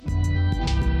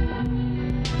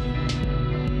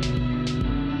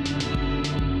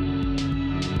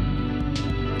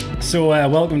So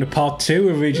welcome to part 2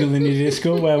 of Regional Indie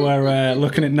Disco, where we're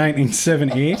looking at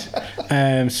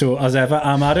 1978. So as ever,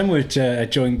 I'm Adam, we're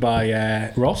joined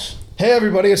by Ross. Hey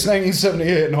everybody, it's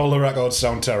 1978 and all the records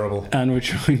sound terrible. And we're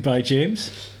joined by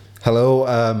James. Hello,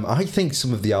 I think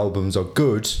some of the albums are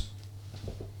good.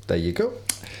 There you go.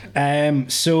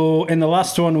 So in the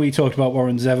last one we talked about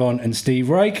Warren Zevon and Steve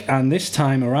Reich, and this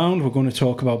time around we're going to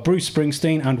talk about Bruce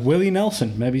Springsteen and Willie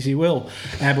Nelson. Maybe he will.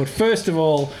 But first of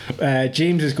all,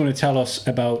 James is going to tell us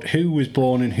about who was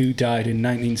born and who died in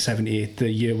 1978, the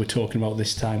year we're talking about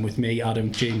this time, with me,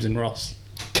 Adam, James and Ross.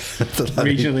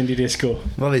 Regional Indie Disco.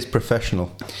 Well, it's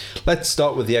professional. Let's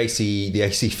start with the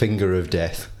icy finger of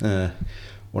death.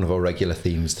 One of our regular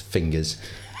themes, the fingers.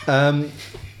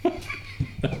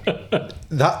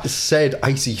 That said,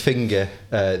 icy finger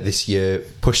this year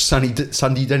pushed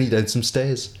Sandy Denny down some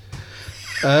stairs.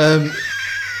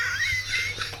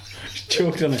 She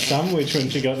choked on a sandwich when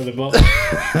she got to the bottom.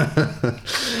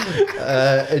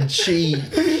 And she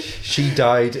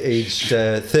died aged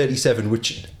 37,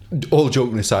 which, all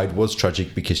joking aside, was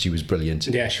tragic because she was brilliant.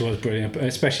 Yeah, she was brilliant,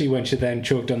 especially when she then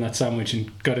choked on that sandwich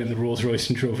and got in the Rolls Royce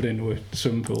and drove it into a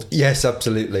swimming pool. Yes,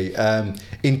 absolutely.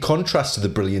 In contrast to the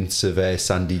brilliance of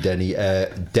Sandy Denny,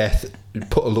 death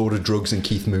put a load of drugs in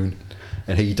Keith Moon,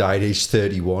 and he died aged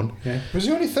 31. Yeah. Was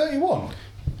he only 31?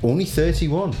 Only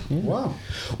 31. Yeah. Wow.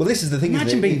 Well, this is the thing.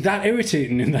 Imagine being that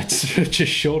irritating in that such a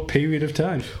short period of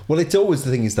time. Well, it's always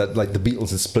the thing is that like the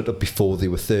Beatles had split up before they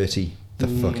were 30. The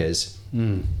fuckers.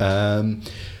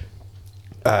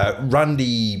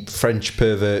 Randy French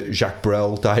pervert Jacques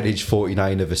Brel died aged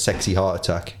 49 of a sexy heart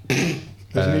attack.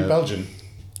 Wasn't he Belgian?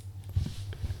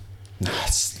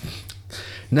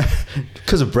 No,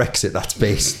 because of Brexit, that's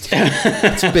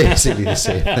basically the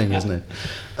same thing, isn't it?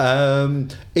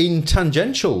 In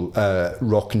tangential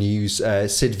rock news,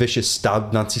 Sid Vicious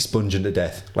stabbed Nancy Spungen to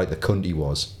death, like the cunt he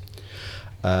was.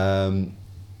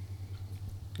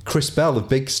 Chris Bell of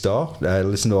Big Star,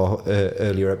 listen to our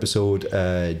earlier episode,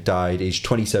 died aged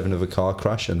 27 of a car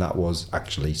crash, and that was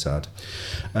actually sad.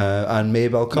 And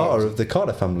Mabel Carter of the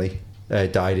Carter family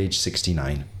died aged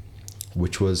 69,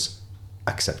 which was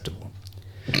acceptable.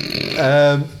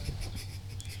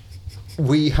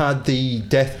 We had the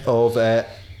death of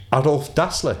Adolf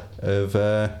Dassler of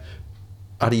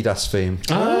Adidas fame.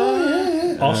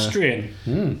 Austrian.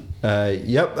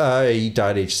 Yep, he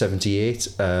died aged 78.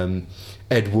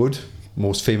 Ed Wood,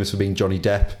 most famous for being Johnny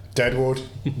Depp. Deadwood.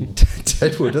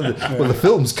 Deadwood. Well, the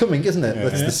film's coming, isn't it?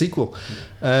 That's the sequel.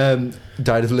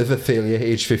 Died of liver failure,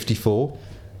 aged 54.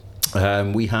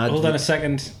 We had. Hold on a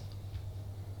second.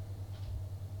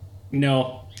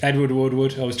 No, Edward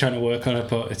Woodward. I was trying to work on it,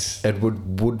 but it's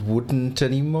Edward Wood wouldn't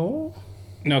anymore.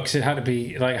 No, because it had to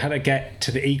be like had to get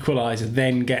to the equalizer,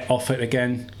 then get off it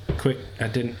again. Quick, I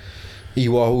didn't.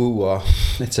 Iwa Uwa,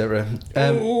 etc.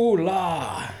 Ooh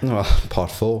la. Oh, part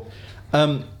 4.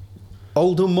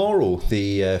 Aldo Moro,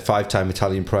 the 5-time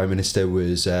Italian Prime Minister,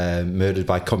 was murdered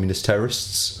by communist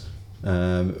terrorists,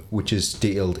 which is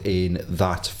detailed in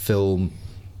that film,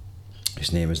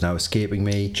 whose name is now escaping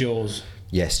me. Jaws.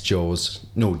 Yes, Jaws.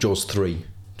 No, Jaws 3.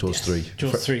 Jaws 3.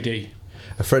 Jaws 3D.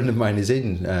 A friend of mine is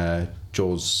in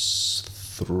Jaws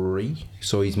 3,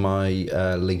 so he's my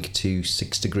link to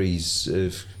 6 Degrees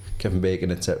of Kevin Bacon,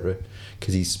 etc.,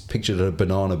 because he's pictured a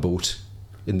banana boat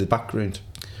in the background.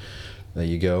 There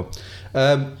you go.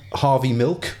 Harvey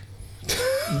Milk.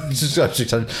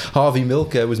 Harvey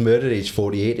Milk was murdered at age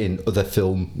 48 in other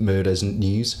film murders and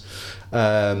news.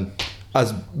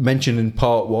 As mentioned in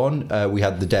part 1, we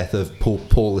had the death of Pope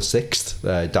Paul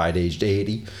VI, died aged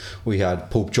 80. We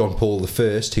had Pope John Paul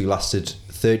I, who lasted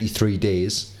 33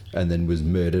 days and then was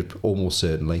murdered almost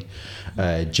certainly.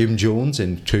 Jim Jones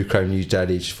in True Crime News died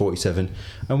aged 47.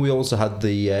 And we also had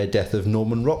the death of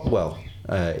Norman Rockwell,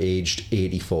 aged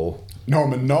 84.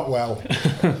 Norman not well.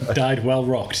 Died well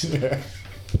rocked. Yeah.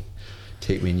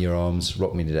 Take me in your arms,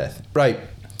 rock me to death. Right,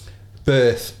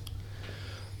 birth.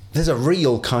 There's a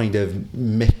real kind of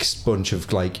mixed bunch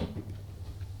of like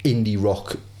indie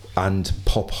rock and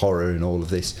pop horror and all of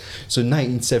this. So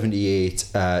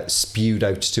 1978 spewed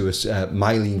out to us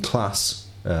Myleene Klass.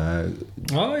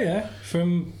 Oh yeah,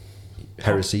 from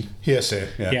Heresy. Hearsay,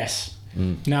 yeah. Yes.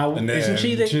 Now, And, isn't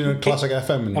she the... do you know Classic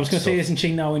FM and I was going to say, stuff? isn't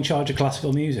she now in charge of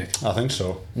classical music? I think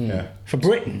so, yeah. For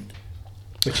Britain?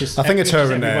 Which is... I think it's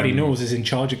her and... everybody knows is in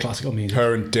charge of classical music.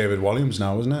 Her and David Williams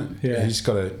now, isn't it? Yeah. He's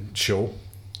got a show,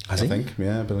 I think.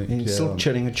 Yeah, I believe. He's still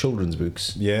churning at children's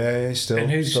books. Yeah, he's still,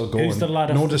 And who's, still going. who's the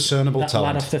lad no off, discernible that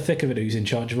talent. lad off the thick of it who's in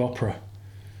charge of opera?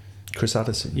 Chris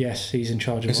Addison. Yes, he's in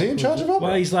charge of Is opera. he in charge of opera?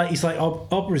 Well, he's like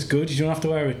opera's good. You don't have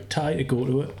to wear a tie to go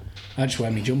to it. I just wear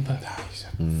my jumper. He's a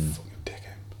fucking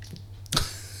dickhead.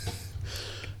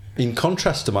 In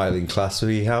contrast to Myling Class,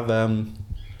 we have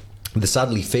the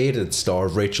sadly faded star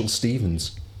of Rachel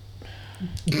Stevens.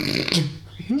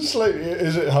 It's like,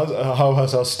 how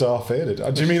has our star faded?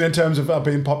 Do you mean in terms of her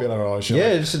being popular, or is she? Yeah,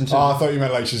 like, just in terms I thought you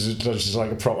meant like she's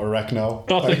like a proper wreck now.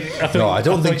 I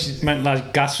don't think she meant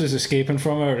like gas was escaping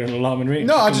from her at an alarming rate.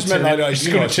 No, I just meant like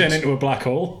she's going to turn into a black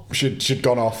hole. She'd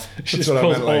gone off. She's That's what I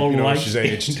pulled meant. all Like, light she's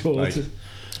aged. towards Like, it.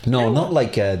 No, not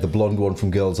like the blonde one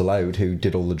from Girls Aloud who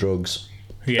did all the drugs.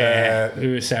 Yeah,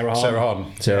 who was Sarah Harden? Sarah Harden.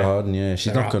 Sarah Harden, yeah,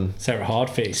 she's not gone. Sarah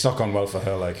Hardface. It's not gone well for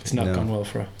her. Like, It's not No. gone well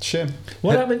for her. shame.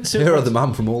 What happened? So Her or the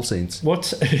man from All Saints.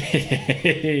 what's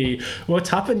what's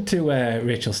happened to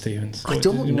Rachel Stevens? I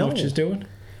don't Do you know. what she's doing?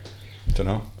 Don't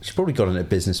know. She's probably got into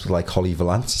business with like Holly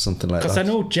Valance or something like Because that. I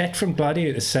know Jet from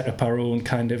Gladiator set up her own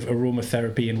kind of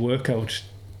aromatherapy and workout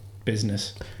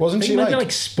business. Wasn't I she think maybe like?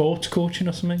 like sports coaching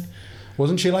or something?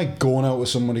 Wasn't she like going out with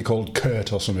somebody called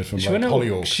Kurt or something from She like went out.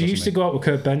 Hollyoaks? She or used to something? go out with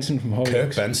Kurt Benson from Hollyoaks.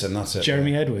 Kurt Benson. That's it.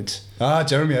 Jeremy Edwards.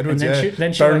 Jeremy Edwards. And then Yeah. she-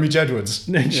 then she Jeremy like- Jedwards.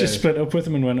 Then she Yeah. split up with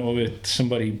him and went over with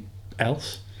somebody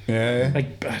else. Yeah.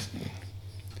 Like,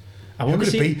 I Who want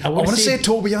could to it see. be? I I want to say see.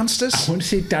 Toby I Anstis. want to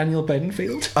see Daniel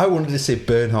Bedingfield. I wanted to say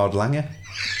Bernhard Langer,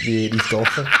 the 80s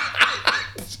golfer.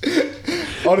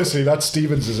 Honestly, that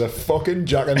Stevens is a fucking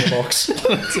jack in the box.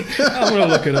 I'm gonna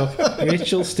look it up.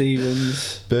 Rachel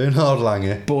Stevens Bernhard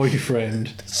Langer.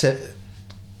 boyfriend. Se-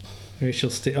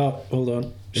 Rachel Stevens. Oh, hold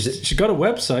on. Is it- She got a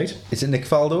website. Is it Nick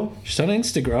Faldo? She's on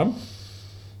Instagram.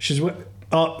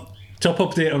 Top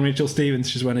update on Rachel Stevens.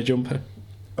 She's wearing a jumper.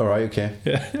 Alright, okay.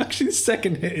 Yeah, actually, the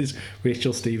second hit is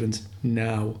Rachel Stevens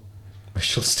now.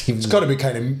 Rachel Stevens. It's got to be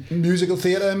kind of musical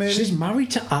theatre, maybe. She's married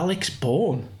to Alex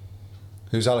Bourne.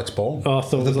 Who's Alex Bourne? Oh, I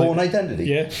thought it The was Bourne like, Identity?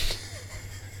 yeah.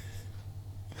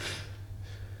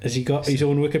 Has he got his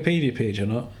own Wikipedia page or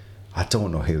not? I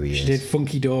don't know who he She is. did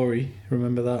Funky Dory.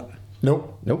 Remember that?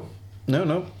 Nope. Nope. No.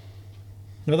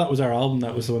 No, that was our album.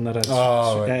 That was the one that had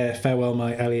Oh, right. Farewell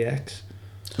My LEX.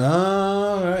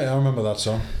 Ah, right. I remember that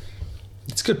song.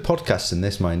 It's good podcasting,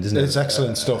 this mind, isn't it? It's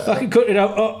excellent stuff. I can cut it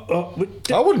out.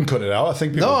 I wouldn't cut it out. I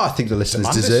think people. No, I think the listeners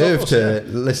Demand this deserve off to us,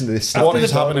 listen to this stuff. What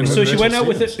is happening with So she Rachel went out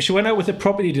with Stevens? she went out with a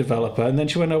property developer, and then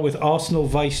she went out with Arsenal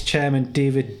vice chairman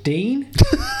David Dean.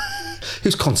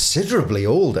 Who's considerably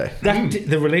older.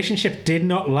 The relationship did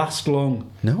not last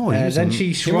long. No, he was then a- she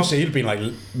He swapped. must have been like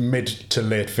mid to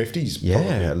late 50s. Yeah,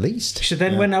 probably. at least. She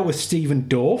then went out with Stephen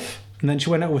Dorff, and then she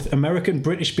went out with American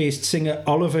British-based singer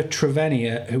Oliver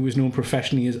Trevenier, who was known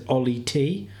professionally as Ollie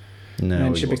T. No,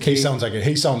 And he she wasn't. became, He sounds like it.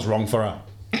 He sounds wrong for her.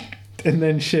 and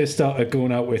then she started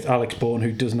going out with Alex Bourne,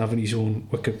 who doesn't have his own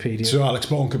Wikipedia. So Alex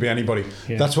Bourne could be anybody.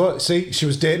 Yeah. That's what. See, she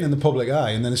was dating in the public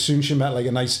eye, and then as soon as she met like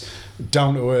a nice,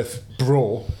 down to earth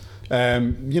bro,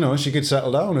 she could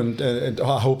settle down, and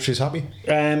I hope she's happy.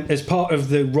 As part of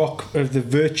the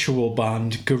virtual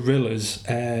band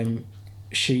Gorillaz,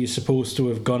 she is supposed to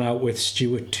have gone out with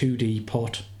Stuart 2D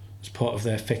Pot as part of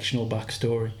their fictional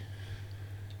backstory.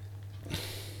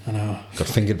 I know. Got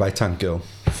fingered by Tank Girl.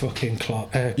 Fucking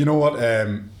clock. You know what?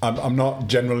 I'm not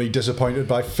generally disappointed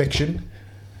by fiction.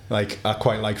 Like, I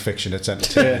quite like fiction. It's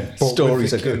entertaining. Yeah. But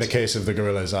Stories with are good. In the case of the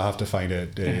Gorillaz, I have to find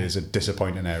it is a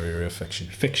disappointing area of fiction.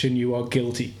 Fiction, you are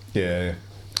guilty. Yeah.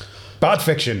 Bad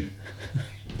fiction.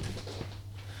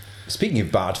 Speaking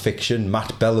of bad fiction,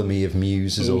 Matt Bellamy of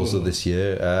Muse is also this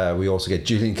year. We also get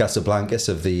Julian Casablancas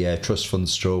of the Trust Fund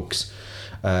Strokes,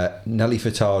 Nelly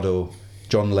Furtado,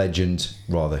 John Legend,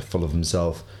 rather full of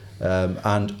himself,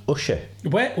 and Usher.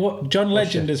 What John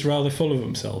Legend is rather full of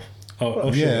himself. Oh,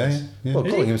 Usher is. Yeah. Well,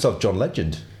 calling himself John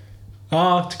Legend.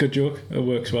 Ah, it's a good joke. It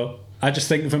works well. I just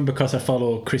think of him because I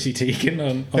follow Chrissy Teigen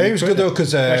on Yeah, he was good Twitter. though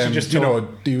because Where she just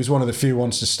talk- he was one of the few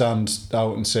ones to stand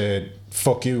out and say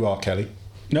 "fuck you, R. Kelly."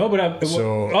 No, but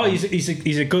So-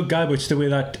 he's a good guy. But it's the way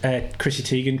that Chrissy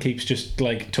Teigen keeps just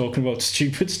like talking about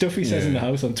stupid stuff he says in the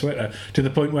house on Twitter, to the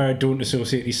point where I don't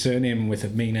associate his surname with a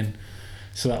meaning.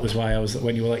 So that was why I was,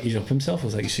 when you were like, he's up himself, I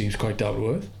was like, he seems quite down to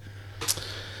earth.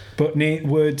 But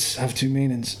words have two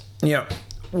meanings. Yeah.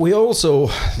 We also,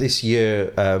 this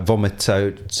year, vomit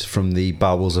out from the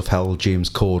bowels of hell James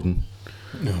Corden.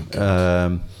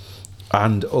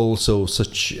 And also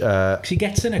such... 'Cause he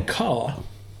gets in a car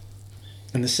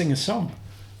and they sing a song.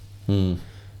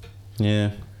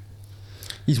 yeah.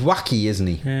 He's wacky, isn't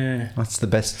he? Yeah. That's the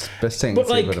best thing But to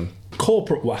say like about him.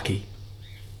 corporate wacky.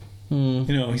 You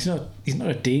know, he's not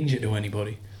a danger to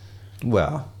anybody.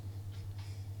 Well,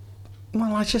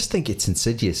 I just think it's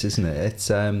insidious, isn't it? It's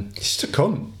He's just a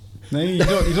cunt. No, you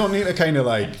don't need to kind of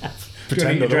like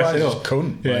pretend need to dress otherwise. it Just up.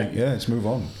 cunt. Yeah. Like, yeah, let's move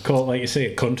on. Call it like you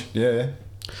say, a cunt. Yeah.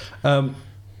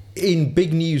 in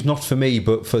big news, not for me,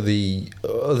 but for the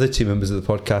other two members of the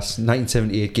podcast,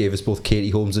 1978 gave us both Katie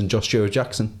Holmes and Joshua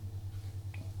Jackson.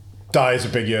 That is a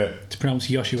big year. To pronounce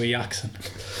Joshua Jackson.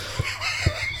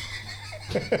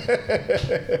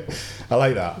 I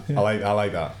like that. I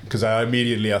like that because I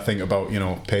think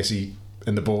about Pacey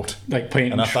in the boat, Like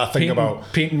painting. And I think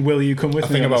about painting. Will you come with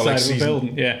me? think on about the like side of a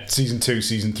building? Yeah. season 2,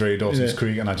 season 3, Dawson's Yeah.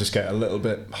 Creek, and I just get a little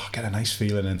bit. Get a nice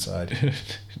feeling inside.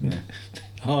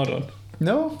 Hard on.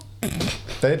 No,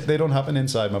 they don't happen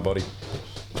inside my body.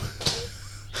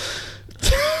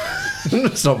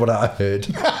 That's not what I heard.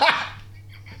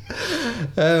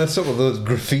 Some of those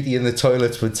graffiti in the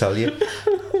toilets would tell you.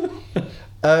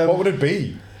 What would it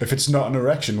be if it's not an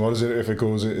erection? What is it? If it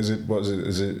goes, is it what is it?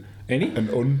 Is it Any? an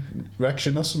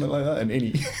unerection or something like that? An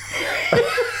innie,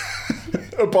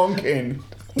 a bonk in,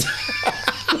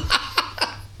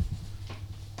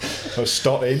 a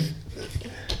stot in.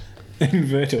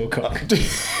 Inverto cock.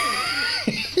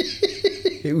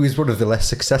 It was one of the less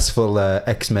successful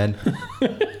X-Men.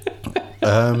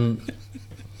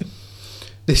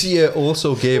 This year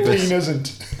also gave us... Clean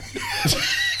isn't.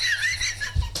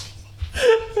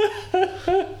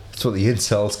 That's what the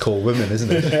incels call women, isn't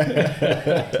it?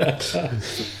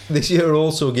 This year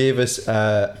also gave us,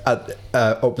 at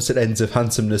opposite ends of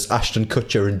handsomeness, Ashton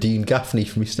Kutcher and Dean Gaffney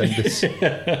from EastEnders.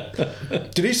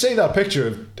 Did he see that picture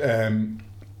of?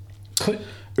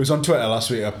 It was on Twitter last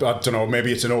week. I don't know.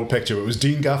 Maybe it's an old picture. But it was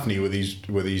Dean Gaffney with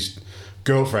his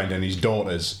girlfriend and his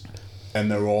daughters,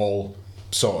 and they're all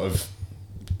sort of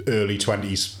early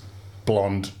 20s,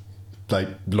 blonde, like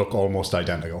look almost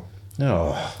identical.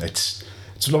 Oh, It's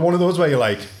one of those where you're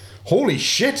like, holy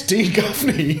shit, Dean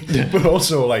Gaffney, but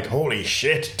also like, holy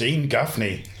shit, Dean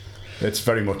Gaffney. It's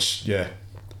very much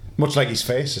much like his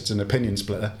face. It's an opinion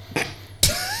splitter.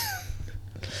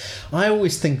 I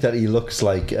always think that he looks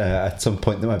like at some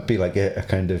point there might be like a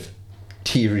kind of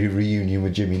teary reunion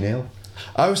with Jimmy Nail.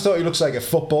 I always thought he looks like a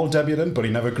football debutant, but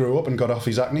he never grew up and got off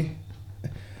his acne.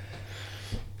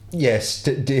 Yes,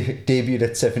 debuted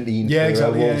at 17. Yeah, for,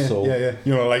 exactly. Walsall. Yeah.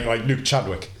 You know, like Luke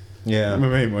Chadwick. Yeah.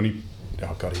 Remember him when he?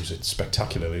 Oh God, he was a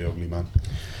spectacularly ugly man.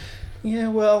 Yeah,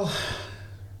 well,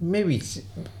 maybe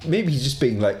he's just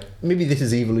being like, maybe this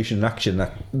is evolution in action,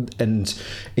 and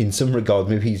in some regard,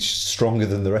 maybe he's stronger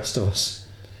than the rest of us.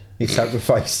 He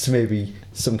sacrificed maybe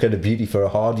some kind of beauty for a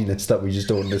hardiness that we just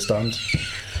don't understand.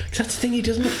 That's the thing. He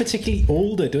doesn't look particularly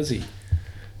older, does he?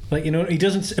 Like, he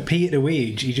doesn't appear to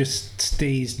age. He just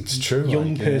stays It's true.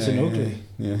 young like, person ugly.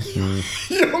 Yeah.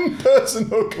 Young person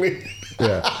ugly.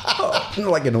 Yeah,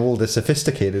 not like an older,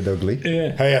 sophisticated ugly.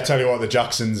 Yeah. Hey, I tell you what, the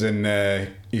Jacksons in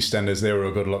EastEnders, they were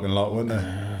a good-looking lot, weren't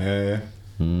they?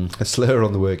 Yeah. A slur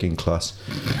on the working class.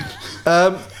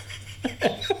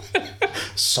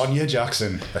 Sonia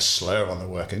Jackson, a slur on the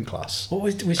working class. What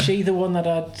was she the one that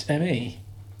had ME?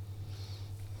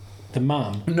 The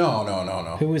mum. No.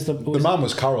 Who was the? The man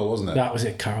was Carol, wasn't it? That was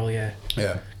it, Carol. Yeah.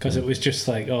 Yeah. Because it was just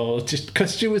like, just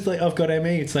because she was like, I've got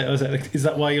ME. It's like, I was like, is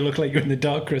that why you look like you're in the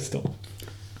Dark Crystal?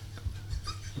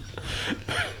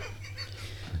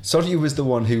 Sonia was the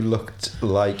one who looked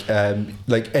like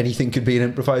anything could be an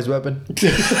improvised weapon.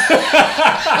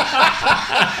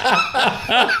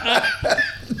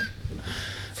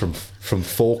 From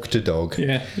fork to dog.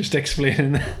 Yeah, just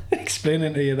explaining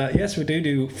to you that yes, we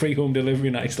do free home delivery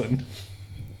in Iceland.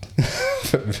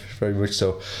 Very much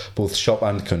so, both shop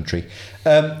and country.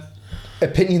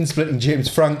 Opinion splitting James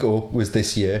Franco was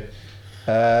this year,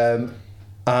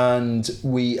 and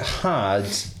we had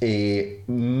a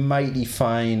mighty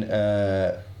fine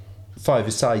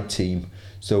five-a-side team,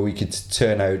 so we could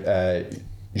turn out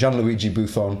Gianluigi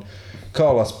Buffon,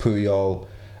 Carlos Puyol,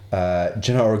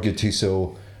 Gennaro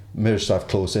Gattuso, Miroslav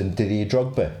Klose and Didier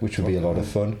Drogba, which would be a lot of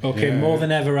fun. Okay, Yeah. more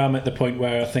than ever, I'm at the point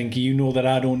where I think that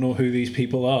I don't know who these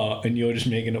people are, and you're just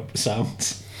making up the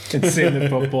sounds and saying the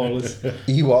footballers.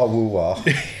 Iwa Wuwa.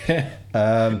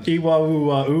 Iwa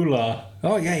Uwa Ula.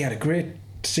 Oh yeah, he had a great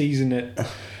season at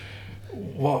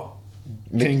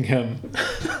Kingham.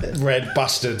 Red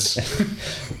bastards.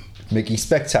 Mickey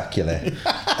Spectacular.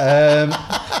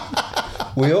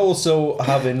 We also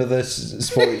have another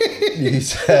sport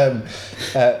news.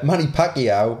 Manny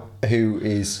Pacquiao, who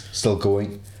is still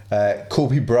going.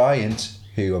 Kobe Bryant,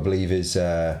 who I believe is...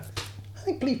 I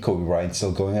believe Kobe Bryant's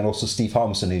still going. And also Steve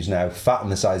Harmison, who's now fat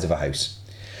and the size of a house.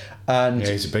 And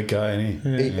Yeah, he's a big guy,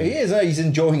 isn't he? he is. He's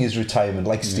enjoying his retirement,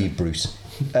 like Steve Bruce.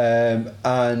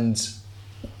 And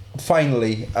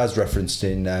finally, as referenced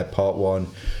in part one,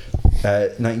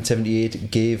 1978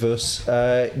 gave us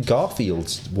Garfield,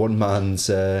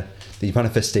 the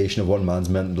manifestation of one man's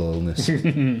mental illness.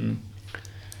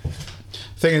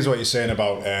 Thing is, what you're saying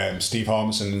about Steve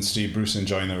Harmison and Steve Bruce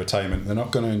enjoying their retirement, they're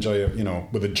not going to enjoy it,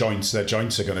 with the joints. Their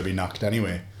joints are going to be knocked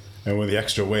anyway. And with the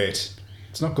extra weight,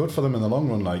 it's not good for them in the long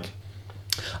run, like.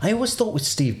 I always thought with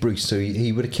Steve Bruce, so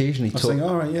he would occasionally I was talk. thinking,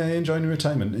 all right, yeah, enjoying your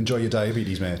retirement. Enjoy your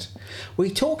diabetes, mate. Well,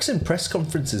 he talks in press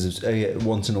conferences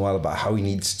once in a while about how he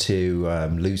needs to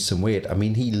lose some weight. I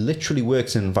mean, he literally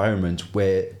works in an environment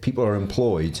where people are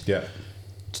employed Yeah.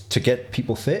 to get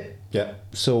people fit. Yeah.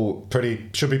 So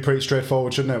Should be pretty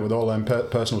straightforward, shouldn't it? With all them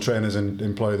personal trainers and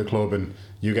employ the club, and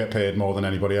you get paid more than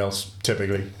anybody else,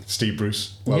 typically. Steve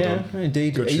Bruce, well yeah, done.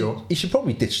 indeed. Good show. He should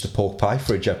probably ditch the pork pie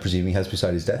fridge, I presume he has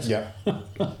beside his desk. Yeah.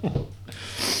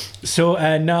 So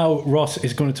now Ross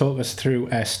is going to talk us through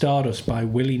Stardust by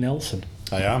Willie Nelson.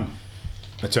 I am.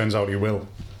 It turns out he will.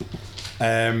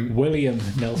 William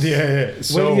Nelson. Yeah.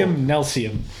 So, William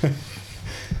Nelson.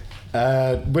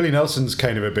 Willie Nelson's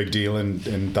kind of a big deal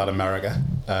in that America.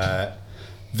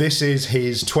 This is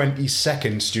his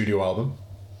 22nd studio album,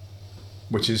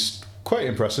 which is quite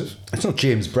impressive. It's not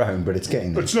James Brown, but it's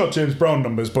getting there. It's not James Brown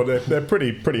numbers, but they're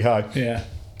pretty high. Yeah.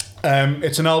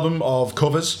 It's an album of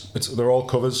covers. They're all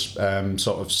covers,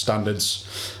 sort of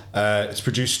standards. It's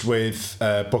produced with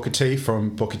Booker T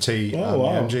from Booker T and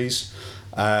wow. the MGs.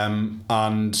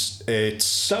 And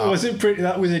it's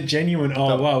That was a genuine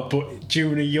wow, but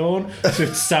during a yawn, so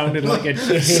it sounded like a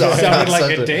diss.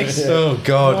 Oh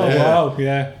God! Oh yeah. wow,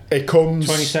 yeah. It comes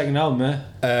 22nd album, there.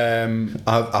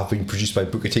 I've been produced by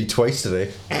Booker T twice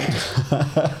today.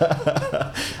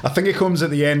 I think it comes at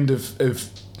the end of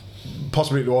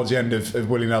possibly towards the end of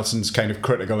Willie Nelson's kind of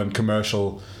critical and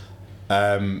commercial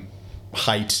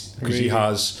height, because he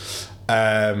has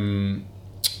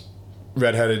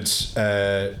Redheaded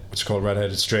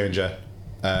Stranger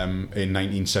in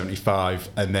 1975,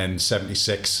 and then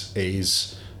 76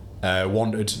 is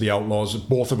Wanted, The Outlaws,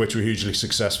 both of which were hugely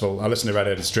successful. I listened to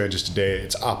Redheaded Strangers today.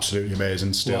 It's absolutely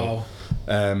amazing still.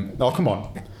 Wow. Oh, come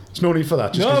on. There's no need for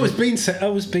that. No, I was being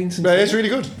sincere. No, it's really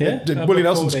good. Yeah, Willie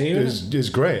I look Nelson forward to hearing is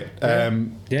great. Yeah,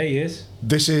 he is.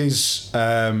 This is,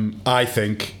 I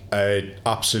think, an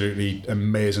absolutely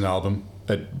amazing album.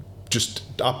 Just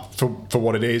up for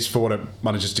what it is, for what it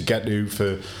manages to get to,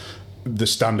 for the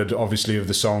standard, obviously, of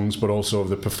the songs, but also of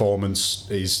the performance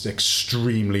is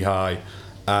extremely high.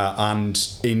 And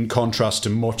in contrast to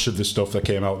much of the stuff that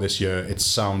came out this year, it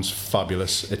sounds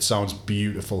fabulous. It sounds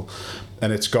beautiful,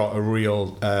 and it's got a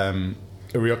real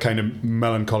kind of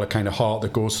melancholic kind of heart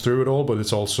that goes through it all. But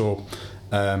it's also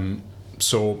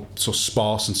so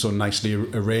sparse and so nicely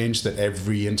arranged that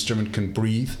every instrument can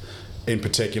breathe. In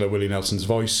particular, Willie Nelson's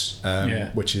voice,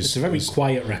 which is it's a very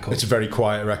quiet record. It's a very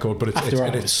quiet record, but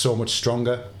it's so much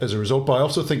stronger as a result. But I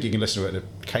also think you can listen to it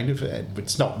kind of.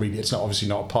 It's not obviously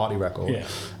not a party record. Yeah.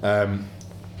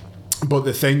 But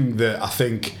the thing that I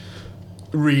think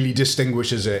really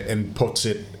distinguishes it and puts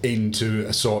it into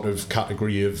a sort of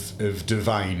category of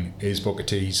divine is Booker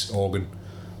T's organ.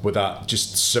 With that,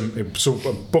 so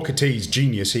Booker T's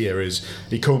genius here is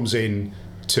he comes in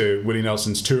to Willie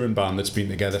Nelson's touring band that's been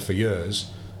together for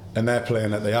years, and they're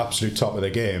playing at the absolute top of their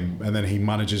game, and then he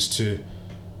manages to,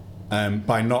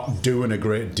 by not doing a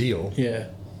great deal,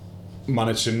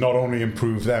 manage to not only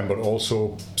improve them but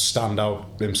also stand out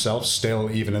himself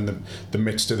still, even in the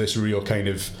midst of this real kind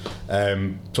of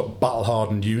sort of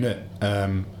battle-hardened unit.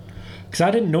 Because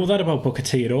I didn't know that about Booker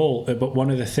T at all, but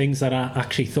one of the things that I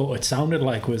actually thought it sounded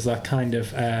like was that kind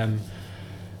of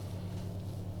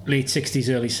late 60s,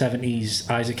 early 70s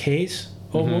Isaac Hayes,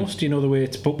 almost, you know, the way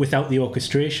it's, but without the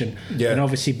orchestration. Yeah. And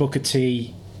obviously Booker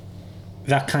T,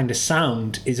 that kind of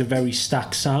sound is a very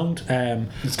stacked sound.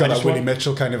 It's got that Willie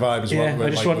Mitchell kind of vibe as well.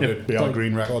 I just wanted the Al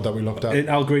Green record that we looked at.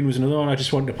 Al Green was another one. I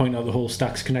just wanted to point out the whole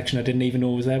Stax connection. I didn't even know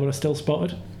was there, but I still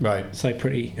spotted. Right. It's like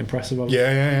pretty impressive.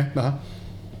 Yeah. Uh-huh.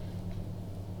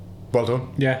 Well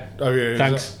done. Yeah. Oh, yeah.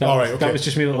 Thanks. That was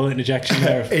just me a little interjection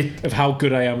there of how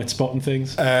good I am at spotting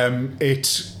things.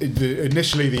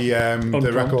 Initially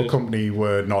the record company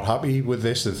were not happy with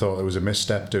this. They thought it was a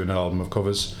misstep doing an album of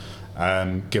covers,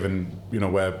 given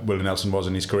where Willie Nelson was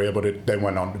in his career. But it then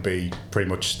went on to be pretty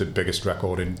much the biggest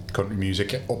record in country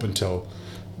music up until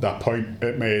that point.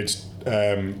 It made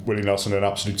Willie Nelson an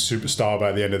absolute superstar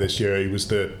by the end of this year. He was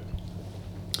the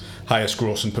highest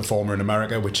grossing performer in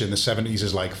America, which in the 70s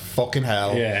is like fucking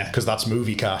hell, because that's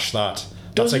movie cash. That's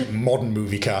like modern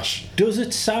movie cash. Does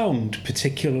it sound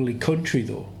particularly country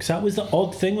though? Because that was the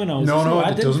odd thing when I was listening.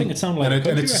 I didn't think it sounded like a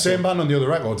country and it's record. the same band on the other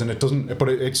records, and it doesn't. But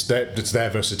it's their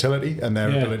versatility and their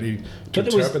ability to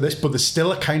interpret this. But there's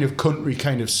still a kind of country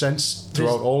kind of sense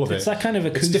throughout all of it. It's that kind of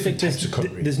acoustic. It's different types of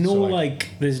country. There's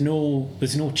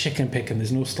no chicken picking.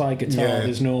 There's no slide guitar.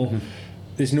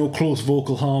 There's no close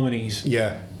vocal harmonies.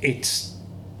 Yeah. It's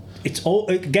it's all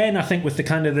again. I think with the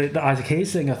kind of the Isaac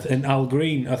Hayes thing and Al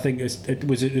Green, I think it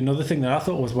was another thing that I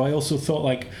thought was. But I also thought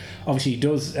like obviously he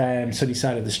does Sunny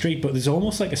Side of the Street, but there's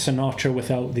almost like a Sinatra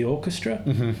without the orchestra.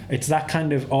 Mm-hmm. It's that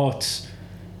kind of art.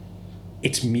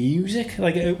 It's music.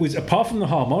 Like it was apart from the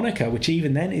harmonica, which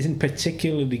even then isn't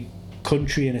particularly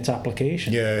country in its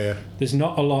application. Yeah. There's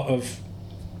not a lot of.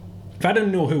 If I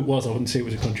didn't know who it was, I wouldn't say it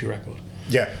was a country record.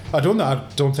 Yeah, I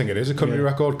don't think it is a country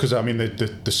record because I mean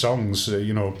the songs,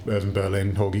 Irving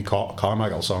Berlin, Hoagie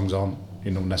Carmichael songs aren't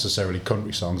necessarily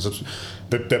country songs.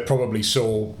 They're probably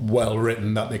so well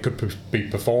written that they could be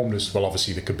performed as well.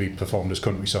 Obviously, they could be performed as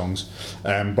country songs,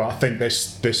 but I think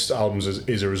this album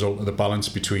is a result of the balance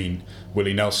between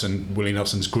Willie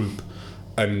Nelson's group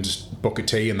and Booker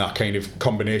T and that kind of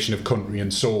combination of country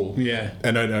and soul. Yeah,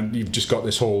 and you've just got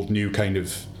this whole new kind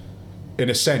of. In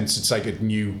a sense, it's like a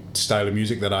new style of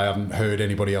music that I haven't heard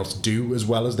anybody else do as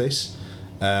well as this.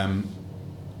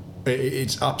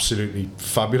 It's absolutely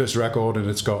fabulous record, and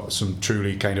it's got some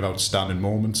truly kind of outstanding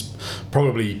moments.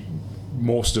 Probably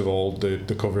most of all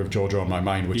the cover of Georgia on My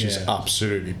Mind, which is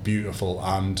absolutely beautiful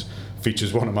and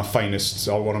features one of my finest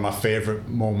or one of my favourite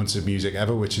moments of music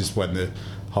ever, which is when the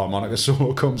harmonica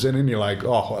solo comes in and you're like,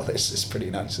 oh well, this is pretty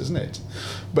nice, isn't it?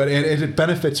 But it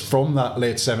benefits from that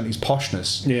late 70s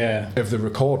poshness of the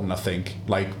recording, I think,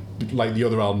 like the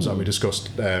other albums that we discussed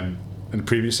in the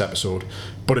previous episode.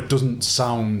 But it doesn't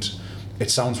sound, it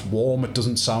sounds warm, it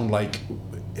doesn't sound like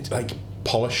it's like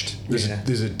polished.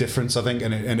 There's a difference, I think,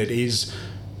 and it is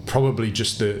probably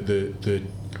just the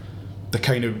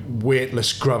kind of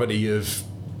weightless gravity of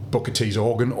Booker T's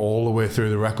organ all the way through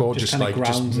the record, just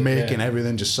making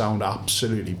everything just sound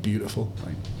absolutely beautiful.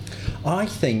 Right? I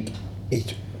think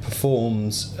it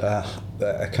performs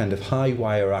a kind of high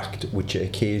wire act which it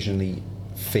occasionally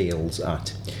fails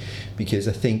at, because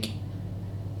I think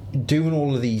doing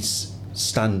all of these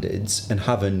standards and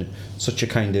having such a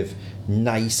kind of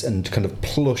nice and kind of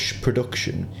plush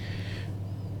production,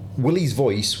 Willie's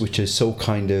voice, which is so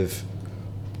kind of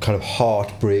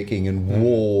heartbreaking and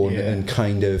worn and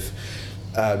kind of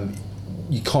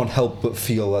you can't help but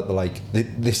feel that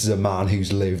this is a man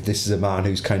who's lived, this is a man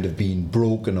who's kind of been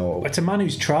broken, or it's a man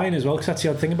who's trying as well, because that's the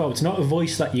odd thing about it. It's not a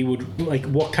voice that you would like.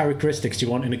 What characteristics do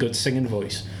you want in a good singing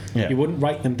voice? You wouldn't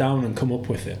write them down and come up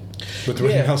with it. With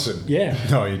Willie Nelson?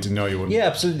 No, you wouldn't. Yeah,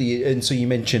 absolutely. And so you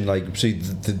mentioned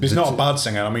he's not a bad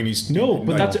singer. I mean, he's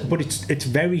but it's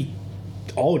very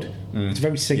odd. It's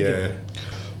very singular.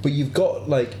 But you've got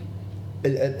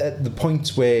at the point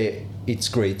where it's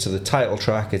great. So the title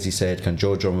track, as you said, kind of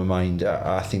Georgia on My Mind.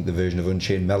 I think the version of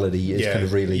Unchained Melody is kind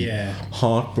of really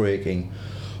heartbreaking.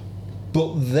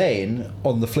 But then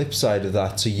on the flip side of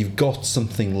that, so you've got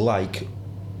something like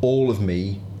All of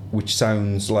Me, which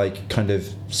sounds like kind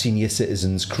of Senior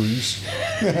Citizens Cruise,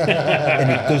 and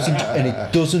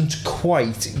it doesn't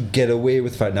quite get away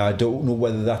with that. Now I don't know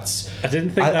whether that's. I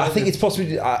think it's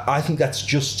possibly. I think that's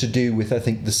just to do with. I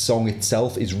think the song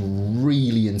itself is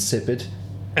really insipid.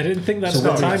 I didn't think that's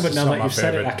the time, but now that you've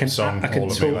said it, I can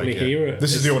totally hear it.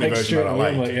 This is the only version that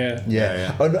I like.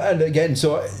 And again,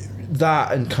 so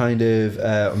that and kind of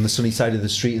on the Sunny Side of the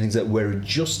Street and things like where it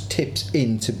just tips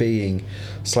into being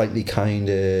slightly kind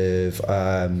of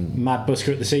Mad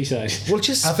Busker at the Seaside. Well,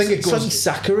 just I think it goes slightly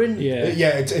saccharine.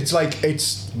 It's like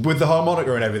it's with the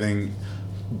harmonica and everything.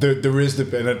 There is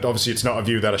and obviously it's not a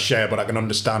view that I share, but I can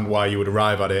understand why you would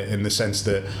arrive at it in the sense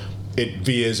that it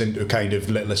veers into a kind of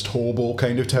Littlest Hobo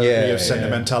kind of territory of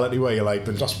sentimentality where you're like,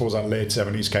 but I suppose that late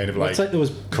 70s kind of it's like there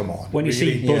was, come on. When you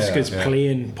see buskers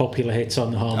playing popular hits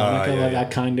on the harmonica,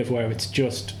 that kind of where it's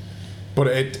just. But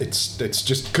it's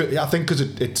just, I think because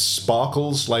it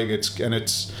sparkles,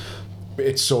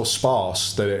 it's so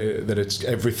sparse that it's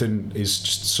everything is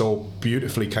just so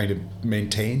beautifully kind of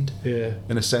maintained. Yeah.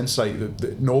 In a sense, like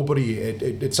nobody,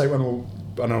 it's like when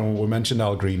I know we mentioned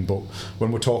Al Green, but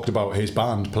when we talked about his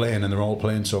band playing and they're all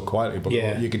playing so quietly, but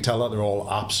you can tell that they're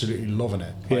all absolutely loving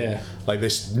it. Like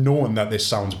this, knowing that this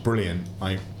sounds brilliant.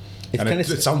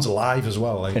 It sounds alive as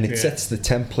well. And it sets the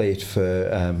template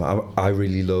for. I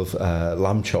really love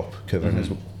Lamb Chop covering as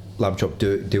Lamb Chop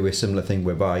do a similar thing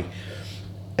whereby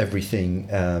everything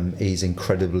is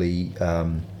incredibly.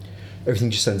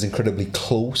 Everything just sounds incredibly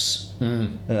close,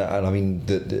 and I mean,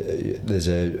 there's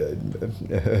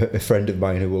a friend of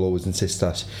mine who will always insist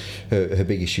that her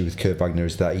big issue with Kurt Wagner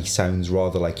is that he sounds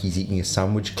rather like he's eating a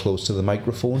sandwich close to the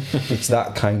microphone. It's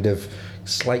that kind of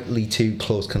slightly too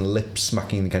close, kind of lip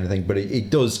smacking kind of thing. But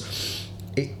it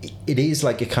is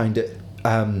like a kind of.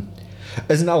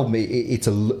 As an album, it's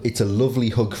a lovely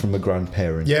hug from a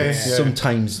grandparent.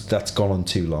 Sometimes that's gone on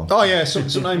too long. Oh yeah,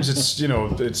 sometimes it's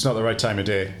it's not the right time of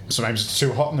day. Sometimes it's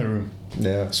too hot in the room.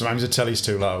 Yeah. Sometimes the telly's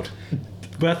too loud.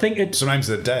 But I think it's. Sometimes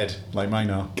they're dead, like mine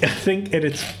are. I think at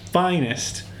its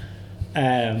finest.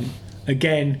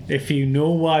 Again, if you know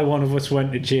why one of us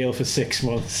went to jail for 6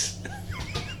 months.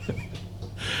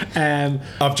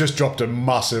 I've just dropped a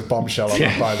massive bombshell on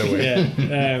that, by the way.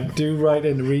 Yeah, do write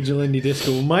in the regional indie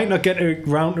disco. We might not get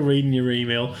around to reading your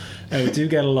email. We do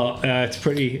get a lot. It's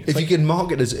pretty. If you can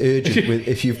mark it as urgent,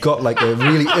 if you've got like a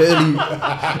really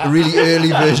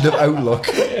early version of Outlook,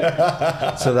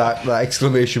 so that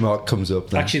exclamation mark comes up.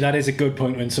 Then. Actually, that is a good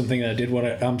point. When something that I did want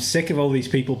to. I'm sick of all these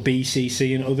people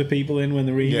BCCing other people in when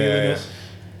they're emailing us.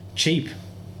 Cheap.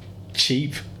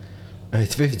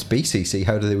 If it's BCC,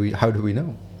 how do we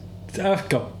know? I've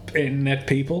got internet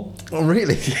people. Oh,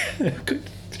 really?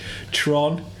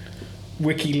 Tron,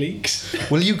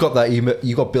 WikiLeaks. Well, you got that email.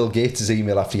 You got Bill Gates'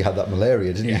 email after you had that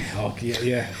malaria, didn't you?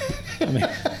 Yeah. I mean,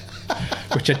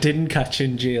 which I didn't catch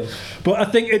in jail. But I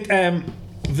think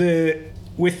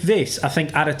with this, I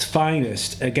think at its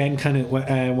finest, again, kind of when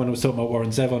I was talking about Warren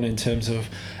Zevon in terms of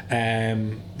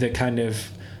the kind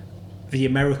of the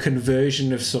American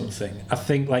version of something. I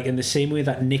think, like in the same way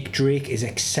that Nick Drake is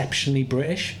exceptionally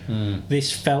British,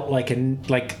 this felt like a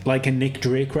Nick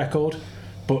Drake record,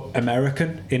 but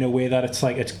American in a way that it's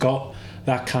like it's got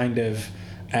that kind of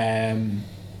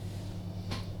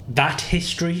that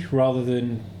history rather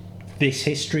than this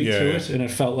history to it, and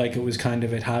it felt like it was kind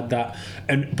of it had that,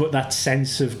 but that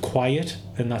sense of quiet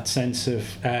and that sense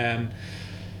of.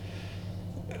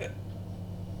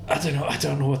 I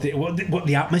don't know what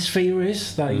the atmosphere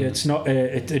is. That it's not.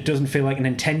 It doesn't feel like an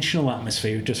intentional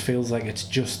atmosphere. It just feels like it's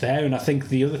just there. And I think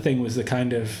the other thing was the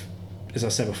kind of, as I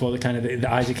said before, the kind of the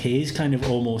Isaac Hayes kind of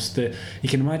almost. You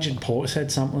can imagine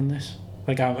Portishead sampling this.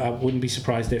 Like I wouldn't be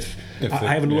surprised if I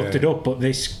haven't looked it up, but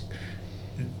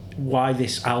why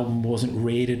this album wasn't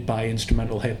rated by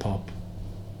instrumental hip hop.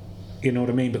 You know what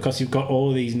I mean? Because you've got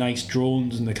all these nice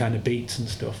drones and the kind of beats and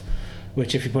stuff,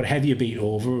 which if you put heavier beat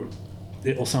over.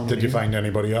 It'll sound. Did you find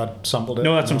anybody who had sampled it?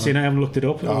 No, that's what I'm saying. I haven't looked it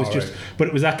up. It was just, right. but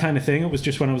it was that kind of thing. It was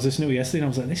just when I was listening to it yesterday, and I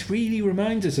was like, this really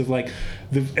reminds us of like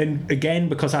and again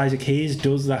because Isaac Hayes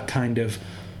does that kind of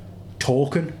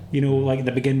talking, you know, like at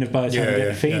the beginning of By the Time We Get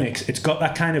to Phoenix, it's got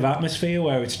that kind of atmosphere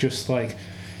where it's just like,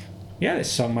 yeah,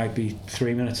 this song might be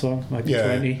 3 minutes long, might be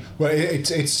 20. Well,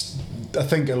 it's. I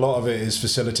think a lot of it is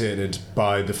facilitated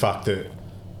by the fact that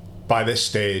by this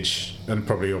stage, and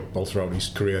probably all throughout his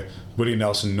career, Willie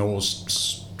Nelson knows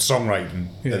songwriting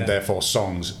and therefore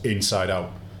songs inside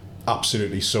out.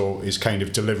 Absolutely. So his kind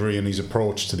of delivery and his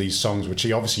approach to these songs, which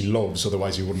he obviously loves,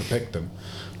 otherwise he wouldn't have picked them.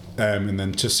 And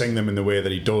then to sing them in the way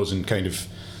that he does and kind of,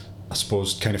 I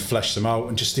suppose, kind of flesh them out,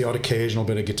 and just the odd occasional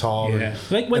bit of guitar. Yeah.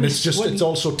 And it's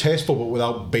also tasteful, but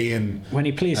without being... When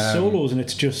he plays solos and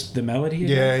it's just the melody.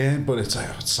 Yeah, but it's like,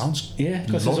 it sounds... Yeah,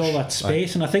 because there's all that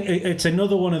space. And I think it's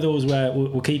another one of those where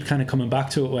we'll keep kind of coming back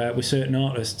to it, where with certain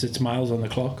artists, it's miles on the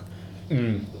clock.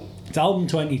 It's album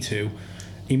 22.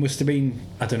 He must have been,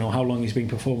 I don't know how long he's been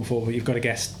performing for, but you've got to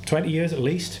guess, 20 years at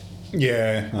least.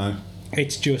 Yeah.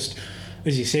 It's just,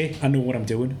 as you say, I know what I'm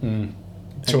doing.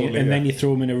 Totally, and then you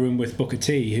throw him in a room with Booker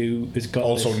T, who has got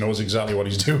also knows exactly what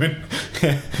he's doing.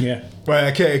 Yeah. Well,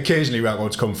 occasionally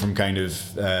records come from kind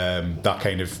of that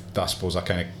kind of, I suppose, that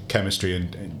kind of chemistry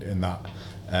and that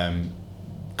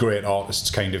great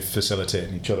artists kind of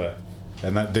facilitating each other,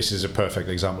 and this is a perfect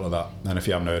example of that. And if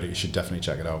you haven't heard it, you should definitely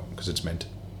check it out because it's mint.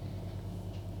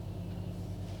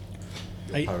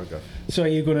 So are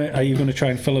you gonna try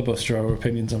and filibuster our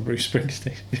opinions on Bruce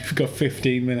Springsteen? You've got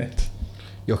 15 minutes.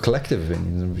 Your collective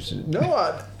opinions.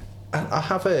 No, I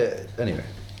have a anyway.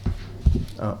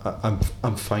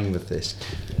 I'm fine with this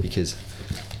because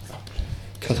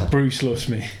Bruce loves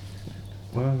me.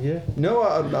 Well, yeah. No,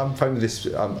 I'm fine with this.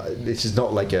 This is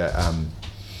not like a.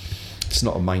 It's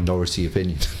not a minority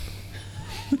opinion.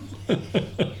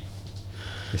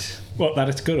 What, that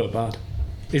it's good or bad?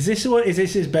 Is this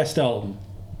his best album?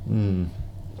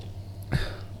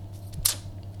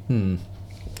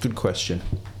 Good question.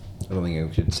 I don't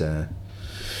think I could.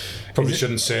 Probably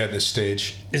shouldn't say at this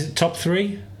stage. Is it top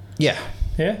 3? Yeah.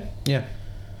 Yeah. Yeah.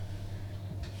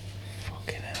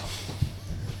 Fucking hell.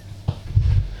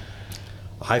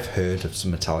 I've heard of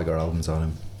some Metallica albums on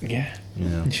him. Yeah.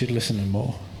 Yeah. You should listen to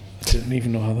more. I didn't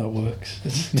even know how that works.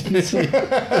 You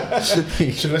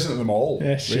should listen to them all.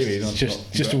 Yeah, really,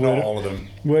 just a not word. all of them.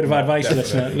 Word of advice,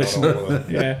 listener. Listen.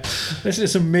 Yeah. Listen to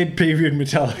some mid-period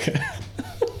Metallica.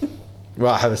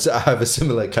 Well, I have a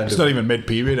similar kind It's of. not even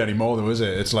mid-period anymore, though, is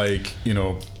it? It's like,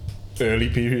 early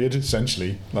period,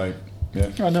 essentially. Like,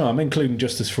 yeah. I know. I'm including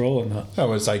Justice for All in that.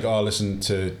 Oh, it's like, listen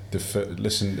to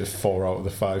 4 out of the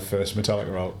 5 first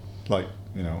Metallica out. Like,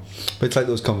 you know. But it's like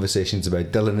those conversations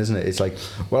about Dylan, isn't it? It's like,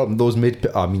 well, those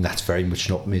I mean, that's very much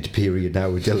not mid-period now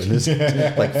with Dylan, is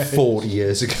it? Like 40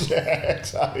 years ago. Yeah,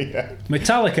 exactly. Yeah.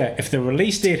 Metallica, if the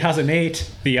release date has an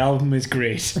 8, the album is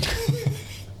great.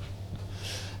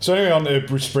 So anyway, on to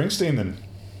Bruce Springsteen then.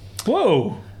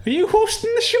 Whoa, are you hosting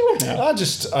the show now?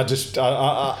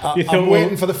 I'm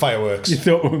waiting for the fireworks. You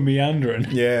thought we were meandering.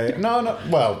 Yeah. No.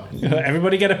 Well,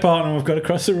 Everybody get a partner, we've got to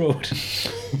cross the road.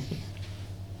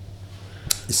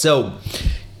 So,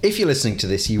 if you're listening to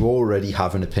this, you already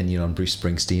have an opinion on Bruce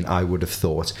Springsteen, I would have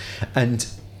thought. And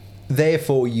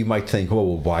therefore, you might think, oh,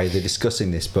 well, why are they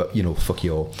discussing this? But, fuck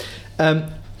you all.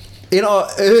 In our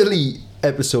early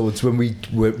episodes, when we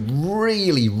were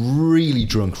really, really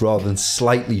drunk rather than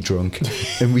slightly drunk,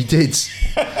 and we did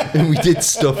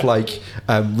stuff like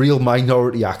real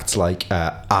minority acts like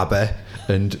ABBA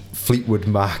and Fleetwood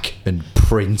Mac and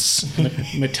Prince,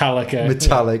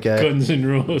 Metallica, Guns N'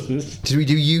 Roses. Did we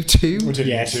do U2? we did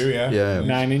Yes. too, yeah. Yeah.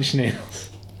 9 Inch Nails.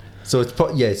 So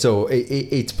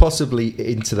it's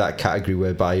possibly into that category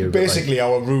whereby you're Basically,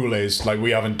 our rule is like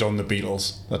we haven't done the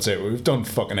Beatles. That's it. We've done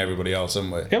fucking everybody else,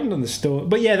 haven't we? We haven't done the Stones,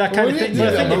 but yeah, that kind of thing. Yeah,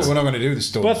 But I think no, it's- we're not going to do the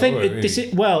Stones. but I think are we? this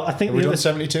is, well, I think Have we the done other,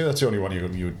 72? That's the only one you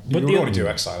But would the- only do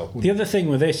Exile. the other thing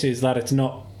with this is that it's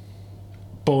not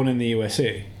Born in the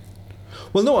USA.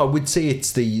 Well, no, I would say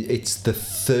it's the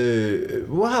third.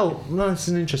 Well, no, it's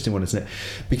an interesting one, isn't it?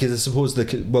 Because I suppose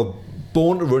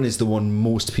Born to Run is the one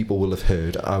most people will have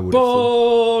heard. I would.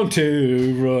 Born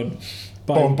to Run.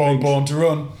 Born to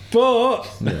Run. But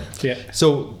yeah.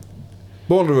 So,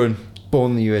 Born to Run,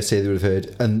 Born in the USA, they would have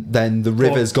heard, and then The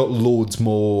River's got loads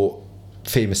more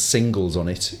famous singles on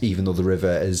it. Even though The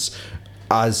River is,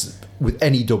 as with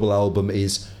any double album,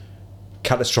 is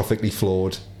catastrophically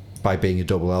flawed by being a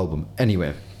double album.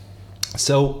 Anyway,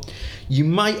 so you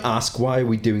might ask, why are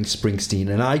we doing Springsteen?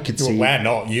 And I could Well, see. we're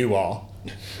not. You are.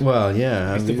 Well,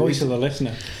 yeah, It's the voice of the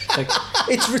listener. It's like,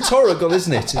 it's rhetorical,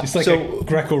 isn't it? it's like so, a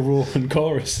Greco-Roman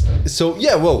chorus. so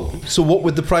yeah. Well, so what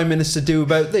would the Prime Minister do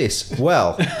about this?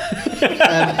 Well,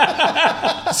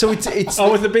 so it's.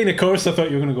 Oh, with there being a chorus, I thought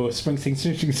you were going to go Springsteen,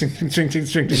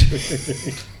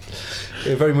 Springsteen.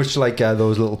 Very much like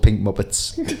those little pink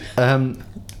Muppets.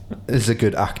 There's a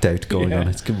good act out going on.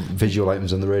 It's good visual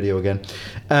items on the radio again.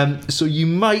 So you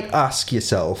might ask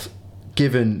yourself,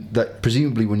 given that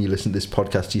presumably when you listen to this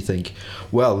podcast, you think,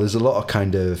 well, there's a lot of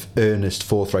kind of earnest,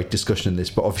 forthright discussion in this,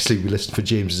 but obviously we listen for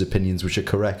James's opinions, which are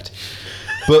correct.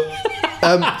 But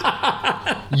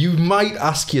you might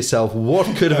ask yourself, what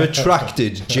could have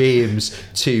attracted James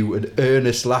to an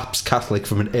earnest lapsed Catholic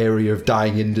from an area of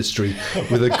dying industry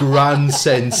with a grand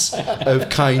sense of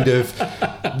kind of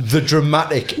the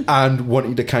dramatic and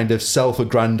wanting to kind of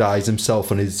self-aggrandize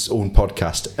himself on his own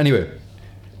podcast? Anyway,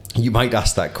 you might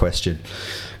ask that question.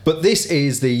 But this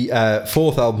is the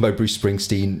fourth album by Bruce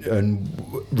Springsteen,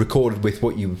 and recorded with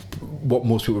what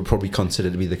most people would probably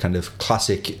consider to be the kind of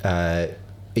classic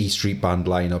E Street Band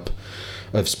lineup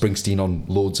of Springsteen on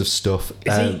loads of stuff.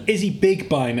 Is he big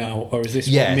by now, or is this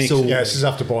Yeah, what makes so- him Yeah, big? this is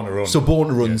after Born to Run. So Born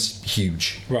to Run's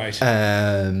huge, Right.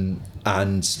 and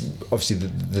obviously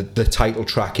the title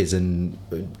track is an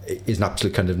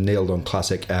absolute kind of nailed on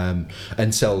classic,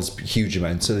 and sells huge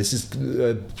amounts. So this is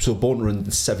so Born to Run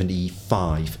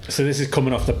 75. So this is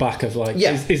coming off the back of like,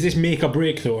 Yeah. is this make or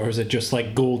break though, or is it just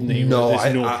like golden era? No,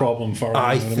 There's no problem for him.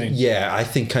 I You know what I mean? yeah, I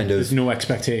think kind of There's no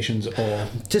expectations or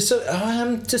to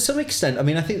some extent. I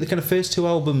mean, I think the kind of first two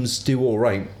albums do all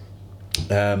right.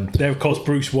 they're of course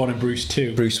Bruce 1 and Bruce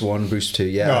 2. Bruce 1, Bruce 2,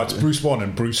 yeah. No, it's Bruce 1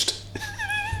 and Bruce.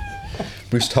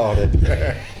 Bruce Tarder.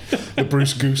 The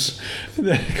Bruce Goose.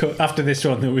 After this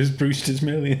one, there was Brewster's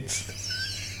Millions.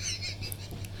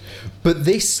 But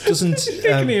this doesn't. His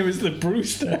name is the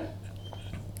Brewster.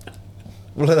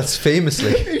 Well, that's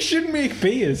famously. He should make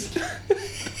beers.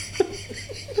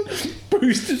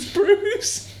 Brewster's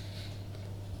Brews.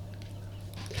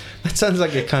 That sounds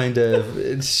like a kind of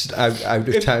out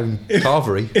of town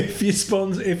carvery. If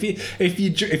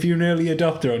you're an early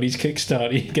adopter on his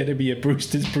Kickstarter, you get to be a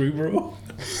Brewster's Brew Bro.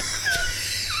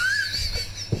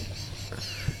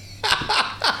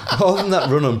 Other than that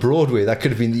run on Broadway, that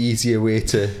could have been the easier way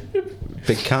to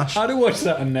big cash. I'd have watched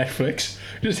that on Netflix.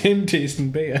 Just him tasting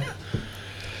beer.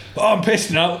 Oh, I'm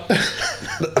pissed now.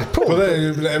 Well,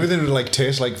 then, everything would like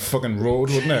taste like fucking road,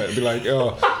 wouldn't it? It'd be like,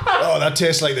 oh, that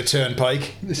tastes like the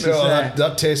turnpike. This is,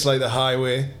 that tastes like the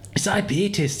highway. This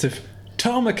IPA tastes of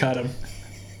Tarmacadam.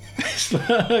 It's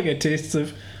like it tastes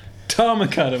of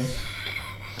Tarmacadam.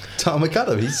 Tom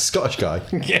McAdam, he's a Scottish guy.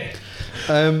 Yeah.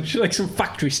 She's like some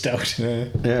factory stout.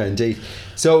 Yeah, indeed.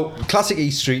 So, classic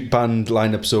E Street Band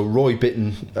lineup. So, Roy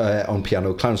Bittan on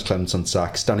piano, Clarence Clements on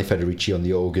sax, Danny Federici on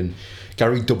the organ,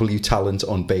 Gary W. Talent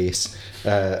on bass.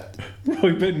 Roy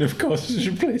Bittan, of course, was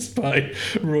replaced by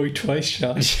Roy Twice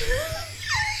Shy.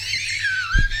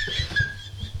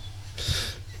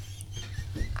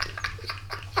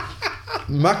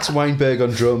 Max Weinberg on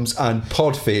drums, and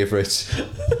pod favourite,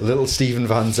 little Stephen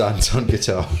Van Zandt on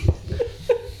guitar.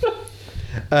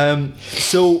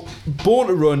 So Born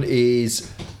to Run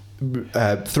is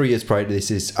 3 years prior to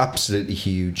this, is absolutely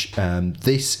huge.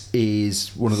 This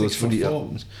is one of those funny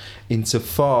albums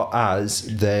insofar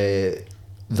as there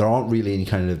aren't really any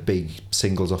kind of big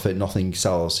singles off it. Nothing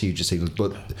sells huge singles,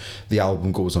 but the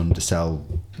album goes on to sell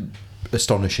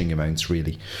astonishing amounts,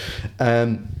 really.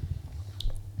 I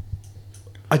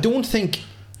think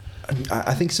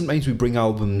sometimes we bring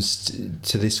albums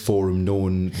to this forum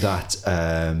knowing that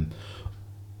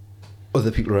other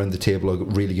people around the table are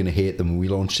really going to hate them, and we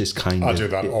launch this kind of... I do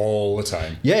that all the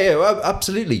time. Yeah,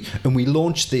 absolutely. And we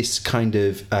launch this kind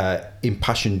of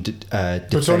impassioned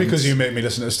defense. But it's only because you make me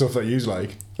listen to stuff that you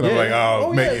like. And I'm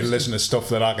like, make you listen to stuff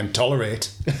that I can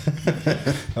tolerate.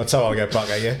 That's how I'll get back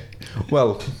at you.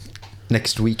 Well,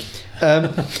 next week.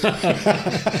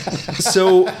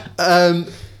 So I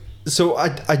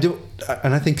don't,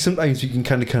 and I think sometimes we can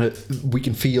kind of we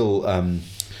can feel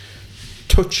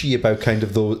touchy about kind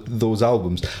of those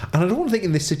albums, and I don't want to think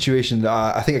in this situation.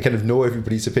 I think I kind of know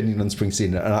everybody's opinion on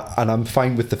Springsteen, and I'm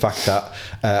fine with the fact that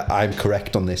I'm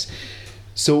correct on this.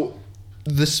 So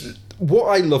what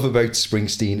I love about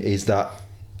Springsteen is that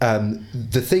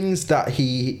the things that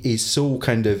he is so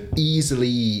kind of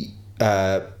easily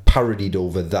parodied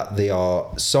over, that they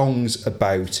are songs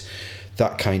about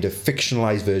that kind of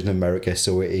fictionalized version of America.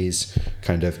 So it is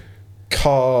kind of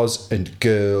cars and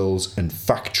girls and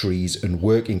factories and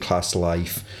working class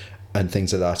life and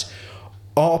things like that,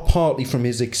 are partly from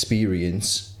his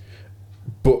experience,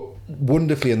 but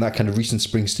wonderfully in that kind of recent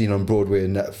Springsteen on Broadway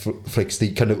and Netflix,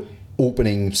 the kind of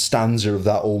opening stanza of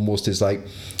that almost is like,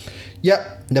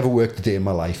 yeah, never worked a day in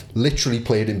my life. Literally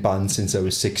played in bands since I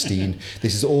was 16.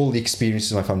 This is all the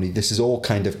experiences of my family. This is all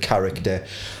kind of character.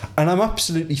 And I'm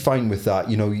absolutely fine with that.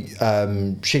 You know,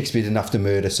 Shakespeare didn't have to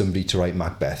murder somebody to write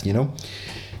Macbeth, you know?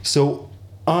 So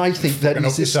I think that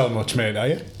he's... Not sell much, mate, are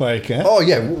you? Like, Oh,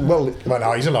 yeah, well... Well,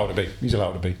 no, he's allowed to be. He's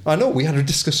allowed to be. I know, we had a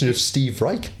discussion of Steve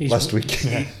Reich last week.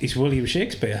 He's William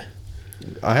Shakespeare.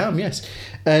 I am, yes.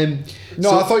 I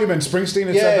thought you meant Springsteen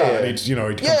had said that. And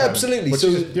he'd absolutely. Which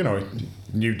is,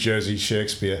 New Jersey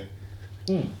Shakespeare.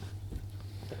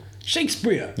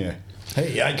 Shakespeare. Yeah.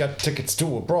 Hey, I got tickets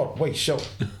to a Broadway show.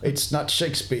 It's not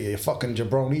Shakespeare, you fucking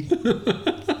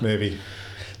jabroni. Maybe.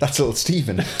 That's little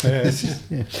Stephen. Yeah. So...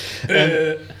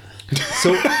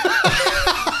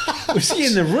 Was he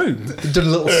in the room? Done a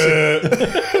little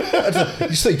sick.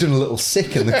 You say done a little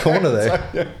sick in the corner there.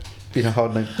 Yeah. Been a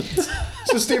hard night.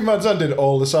 So Steve Van Zandt did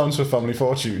all the sounds for Family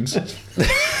Fortunes.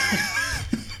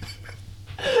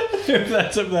 If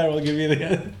that's up there, I'll give you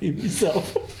the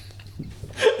yourself.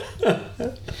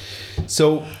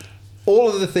 So, all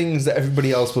of the things that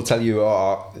everybody else will tell you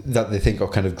are that they think are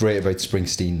kind of great about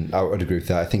Springsteen, I would agree with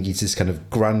that. I think he's this kind of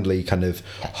grandly, kind of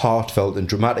heartfelt and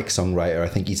dramatic songwriter. I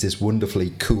think he's this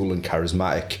wonderfully cool and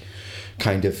charismatic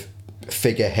kind of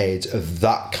figurehead of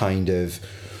that kind of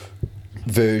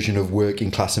version of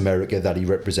working class America that he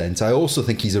represents. I also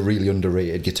think he's a really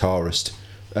underrated guitarist,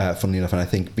 funnily enough, and I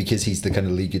think because he's the kind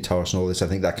of lead guitarist and all this, I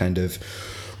think that kind of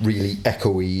really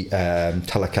echoey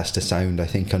Telecaster sound, I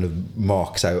think, kind of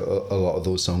marks out a lot of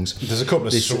those songs. There's a couple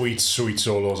of sweet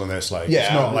solos on this. Like,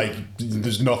 it's not like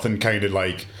there's nothing kind of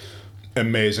like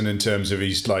amazing in terms of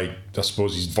his, like, I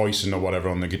suppose his voicing or whatever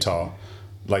on the guitar.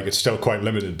 Like, it's still quite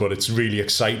limited, but it's really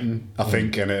exciting, I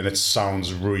think, and it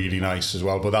sounds really nice as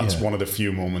well. But that's one of the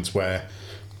few moments where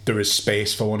there is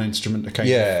space for one instrument to kind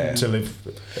of to live.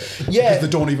 Yeah, because they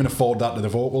don't even afford that to the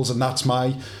vocals, and that's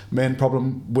my main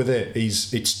problem with it.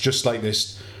 It's just like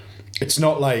this. It's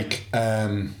not like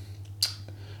a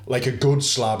good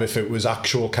slab if it was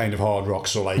actual kind of hard rock.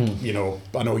 So like,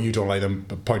 I know you don't like them,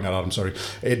 but point that out, I'm sorry.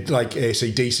 It like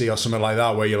AC/DC or something like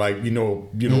that, where you're like,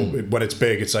 when it's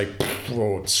big, it's like,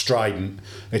 it's strident.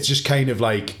 It's just kind of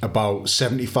like about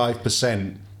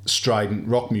 75% strident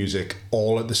rock music,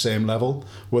 all at the same level,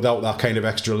 without that kind of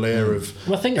extra layer of.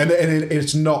 Well, I think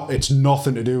it's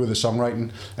nothing to do with the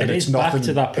songwriting, and it's nothing back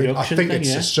to that production. I think thing,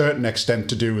 it's a certain extent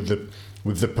to do with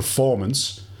the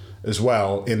performance as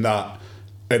well, in that.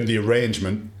 And the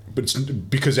arrangement, but it's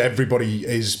because everybody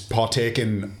is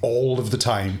partaking all of the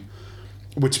time,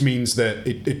 which means that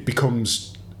it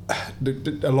becomes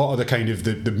a lot of the kind of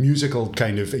the musical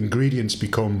kind of ingredients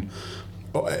become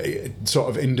sort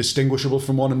of indistinguishable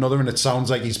from one another, and it sounds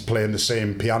like he's playing the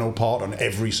same piano part on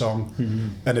every song,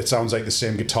 and it sounds like the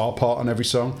same guitar part on every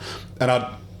song. And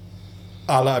I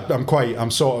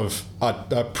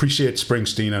appreciate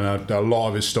Springsteen, and a lot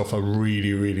of his stuff I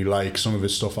really, really like. Some of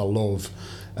his stuff I love.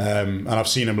 And I've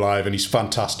seen him live, and he's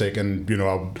fantastic. And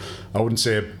I wouldn't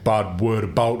say a bad word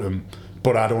about him,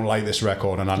 but I don't like this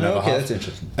record, and I never have. That's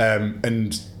interesting.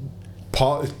 And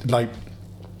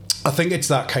I think it's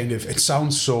that kind of. It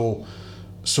sounds so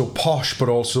posh, but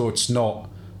also it's not.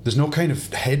 There's no kind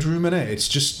of headroom in it. It's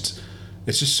just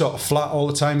sort of flat all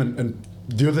the time. And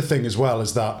the other thing as well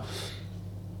is that,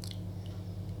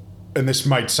 and this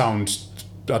might sound.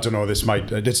 I don't know.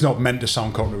 It's not meant to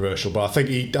sound controversial, but I think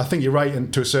you're right,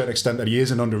 and to a certain extent that he is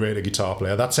an underrated guitar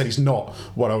player. That said, he's not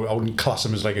what I wouldn't class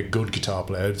him as like a good guitar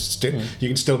player. You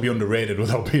can still be underrated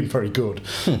without being very good,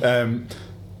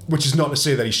 which is not to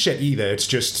say that he's shit either. It's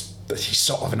just that he's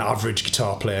sort of an average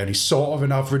guitar player, and he's sort of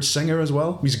an average singer as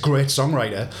well. He's a great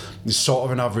songwriter. He's sort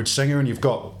of an average singer, and you've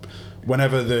got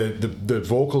whenever the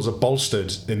vocals are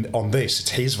bolstered on this,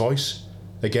 it's his voice.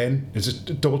 Again, is it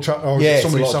a double track? Or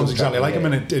somebody sounds exactly like him,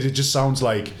 and it just sounds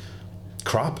like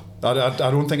crap. I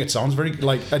don't think it sounds very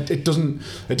it doesn't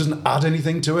add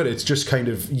anything to it. It's just kind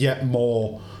of yet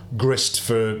more grist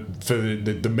for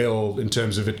the mill in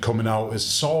terms of it coming out as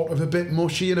sort of a bit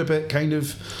mushy and a bit kind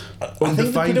of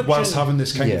undefined, whilst having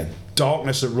this kind of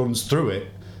darkness that runs through it.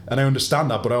 And I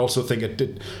understand that, but I also think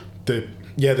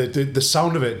the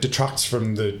sound of it detracts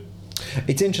from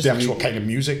it's interesting. The actual kind of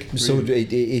music. So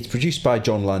it's produced by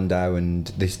John Landau, and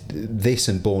this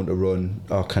and Born to Run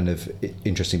are kind of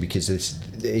interesting because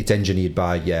it's engineered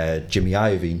by Jimmy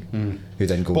Iovine, who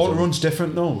then goes. Born to Run's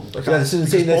different though. Born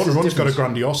to Run's got a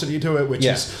grandiosity to it,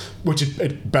 which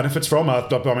it benefits from. I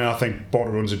think Born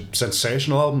to Run's a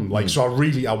sensational album. So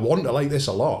I want to like this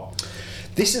a lot.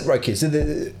 This is right, kids.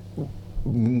 So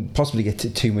possibly get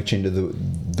too much into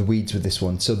the weeds with this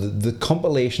one. So the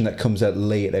compilation that comes out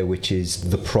later, which is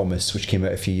The Promise, which came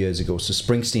out a few years ago. So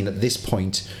Springsteen at this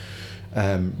point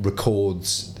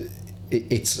records.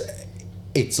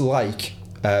 It's like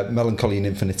Melancholy and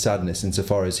Infinite Sadness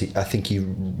insofar as I think he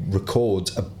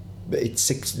records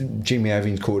Jimmy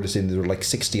Iovine quoted us in there were like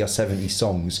 60 or 70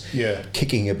 songs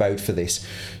kicking about for this.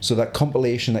 So that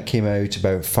compilation that came out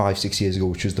about 5-6 years ago,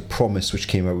 which was The Promise, which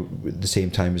came out at the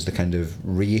same time as the kind of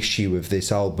reissue of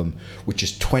this album, which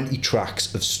is 20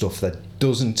 tracks of stuff that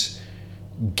doesn't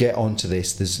get onto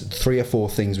this. There's 3 or 4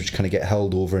 things which kind of get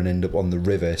held over and end up on the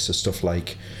river. So stuff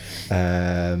like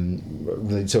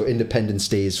so Independence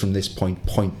Days from this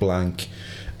point blank,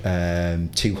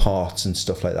 Two Hearts and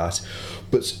stuff like that.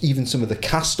 But even some of the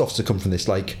cast-offs that come from this,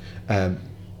 like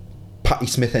Patti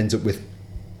Smith ends up with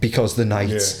Because the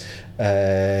Night.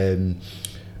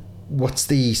 What's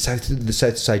the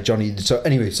South Side Johnny? So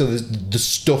anyway, so there's the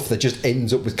stuff that just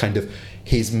ends up with kind of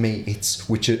his mates,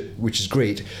 which is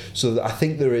great. So I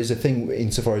think there is a thing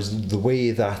insofar as the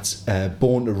way that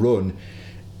Born to Run,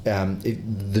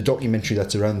 the documentary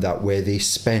that's around that, where they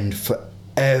spend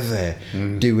forever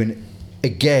doing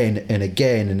again and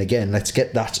again and again. Let's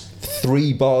get that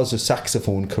 3 bars of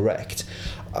saxophone correct.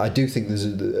 I do think there's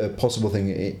a possible thing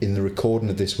in the recording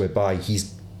of this whereby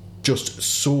he's just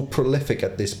so prolific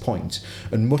at this point,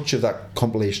 and much of that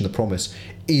compilation, The Promise,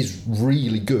 is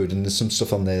really good, and there's some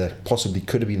stuff on there that possibly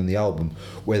could have been on the album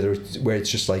where it's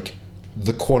just like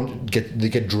they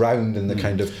get drowned in the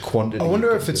kind of quantity. I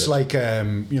wonder if it's like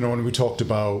when we talked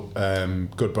about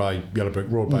Goodbye Yellow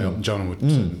Brick Road by Elton John, would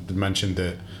mentioned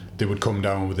that they would come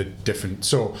down with a different.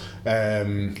 So,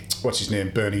 what's his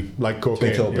name? Bernie, like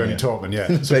cocaine. Bernie Taupin,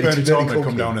 yeah. So Bernie Taupin would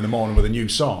come down in the morning with a new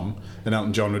song, and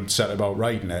Elton John would set about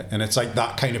writing it. And it's like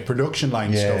that kind of production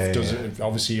line stuff does it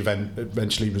obviously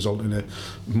eventually result in a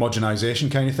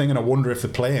homogenization kind of thing. And I wonder if the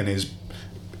playing is.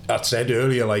 I said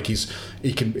earlier, like he's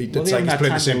playing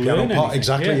the same piano part.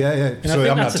 Exactly, yeah. So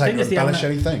I'm not trying to embellish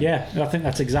anything. Yeah, I think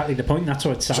that's exactly the point. That's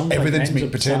what it sounds like. Everything's meat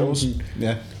and potatoes.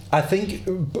 I think,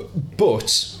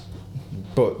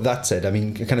 but that said, I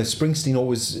mean, kind of Springsteen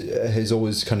has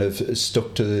always kind of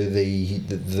stuck to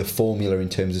the formula in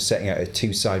terms of setting out a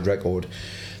 2-side record.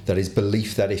 That is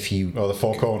belief that if you the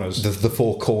 4 corners, the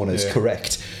 4 corners,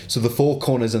 correct. So the 4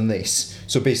 corners on this.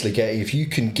 So basically, if you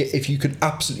can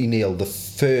absolutely nail the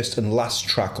first and last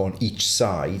track on each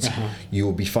side, you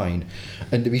will be fine.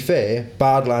 And to be fair,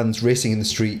 Badlands, Racing in the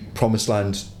Street, Promised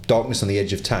Land, Darkness on the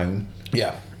Edge of Town,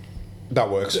 that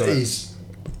works.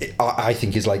 I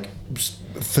think is like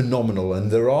phenomenal,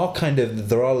 and there are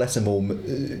lesser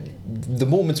moments. The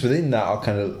moments within that are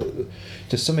kind of,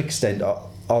 to some extent,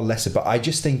 are lesser. But I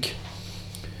just think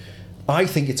I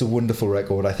think it's a wonderful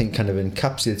record. I think kind of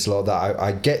encapsulates a lot of that.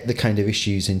 I get the kind of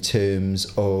issues in terms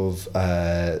of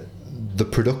the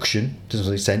production to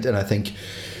some extent, and I think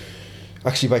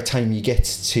actually by the time you get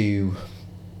to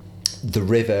the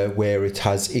River, where it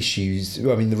has issues,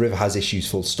 I mean the River has issues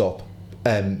full stop,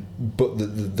 but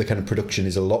the kind of production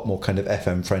is a lot more kind of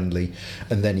FM friendly,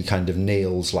 and then he kind of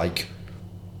nails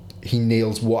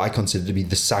what I consider to be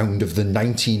the sound of the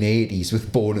 1980s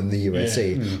with Born in the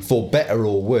USA, for better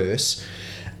or worse.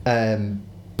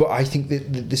 But I think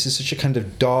that this is such a kind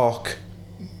of dark,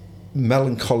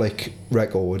 melancholic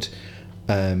record.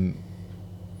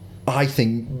 I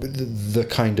think the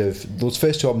kind of those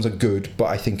first two albums are good, but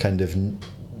I think kind of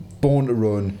Born to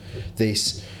Run,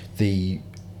 the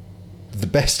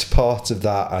best parts of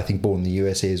that, I think Born in the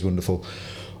USA is wonderful.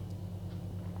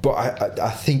 But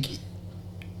I think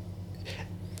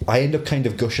I end up kind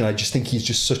of gushing. I just think he's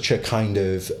just such a kind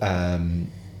of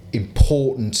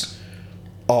important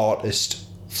artist,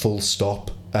 full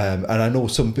stop. And I know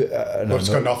some. It's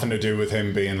got nothing to do with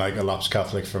him being like a lapsed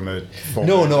Catholic from a.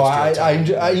 No.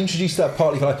 I introduced that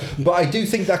partly for that, but I do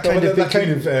think that kind of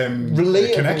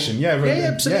relatable connection. Yeah,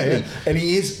 absolutely. Yeah. And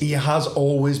he has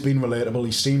always been relatable.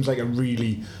 He seems like a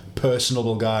really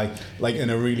personable guy, like in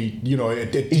a really,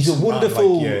 he's a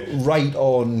wonderful right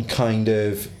on kind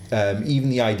of. Even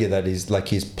the idea that is like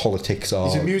his politics are.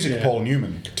 He's a music Paul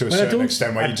Newman to a certain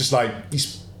extent, where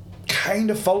he's kind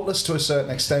of faultless to a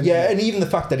certain extent. Yeah, and even the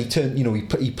fact that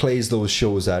he plays those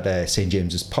shows at St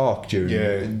James's Park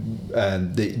during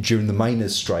the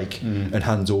miners' strike and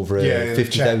hands over a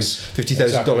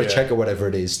 $50,000 check or whatever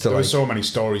it is. There were so many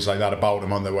stories like that about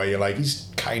him on the way. You're like, he's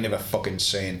kind of a fucking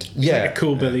saint. Yeah, like a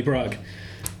cool Billy Bragg.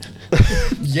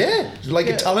 Like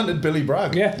a talented Billy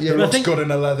Bragg. Who looks good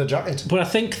in a leather jacket. But I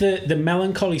think the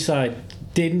melancholy side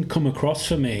didn't come across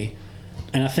for me,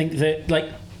 and I think that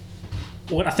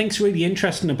what I think's really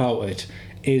interesting about it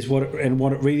is what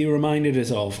it really reminded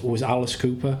us of was Alice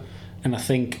Cooper. And I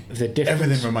think the difference...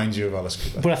 Everything reminds you of Alice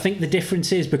Cooper. But I think the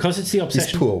difference is, because it's the obsession...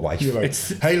 His poor wife. Like,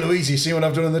 hey Louise, you see what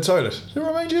I've done in the toilet? Does it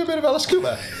remind you a bit of Alice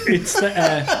Cooper? It's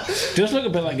does look a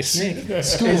bit like a snake.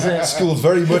 School's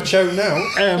very much out now.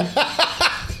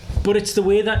 But it's the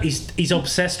way that he's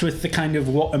obsessed with the kind of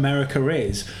what America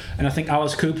is. And I think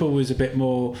Alice Cooper was a bit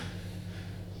more...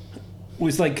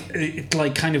 was like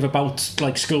kind of about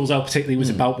like Schools Out particularly was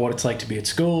about what it's like to be at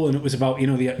school, and it was about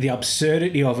the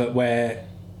absurdity of it, where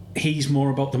he's more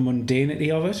about the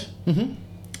mundanity of it, and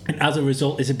as a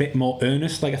result is a bit more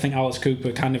earnest. Like I think Alice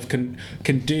Cooper kind of can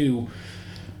do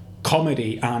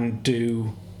comedy and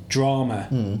do drama,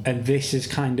 and this is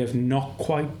kind of not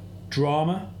quite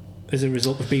drama as a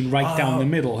result of being right down the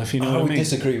middle, if you know what I mean. I would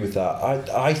disagree with that.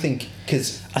 I think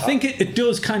because I think it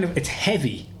does kind of, it's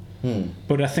heavy.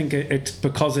 But I think it's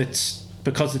because it's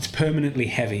permanently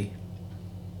heavy.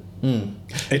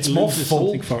 It's more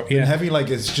full than heavy. Like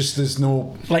it's just there's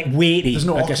no like weighty. There's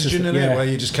no oxygen in it. Where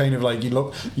you just kind of like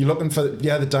you're looking for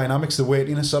the dynamics, the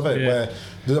weightiness of it. Where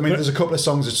there's a couple of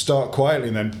songs that start quietly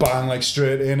and then bang like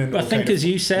straight in. And I think, as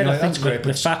you said, I think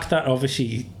the fact that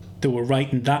obviously they were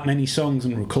writing that many songs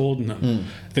and recording them,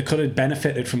 they could have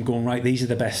benefited from going, right, these are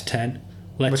the best 10.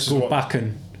 Let's go back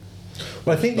and.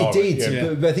 Well, I think they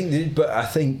did, but I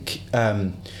think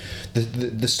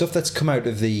the stuff that's come out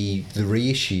of the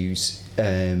reissues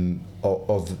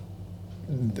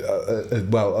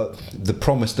the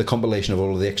promise, the compilation of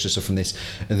all of the extra stuff from this,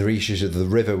 and the reissues of The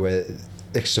River, where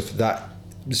extra stuff that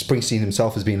Springsteen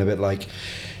himself has been a bit like,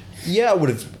 that would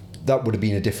have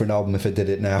been a different album if I did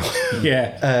it now.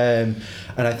 And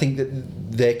I think that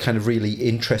they're kind of really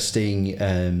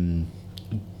interesting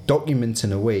documents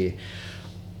in a way.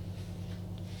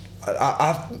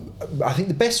 I think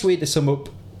the best way to sum up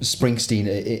Springsteen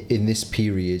in this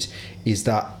period is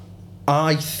that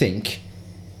I think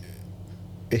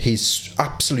his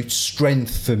absolute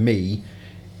strength for me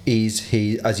is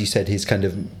his, as you said, his kind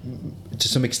of, to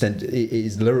some extent,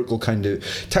 his lyrical kind of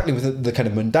tackling with the kind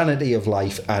of mundanity of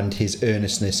life, and his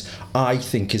earnestness I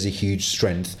think is a huge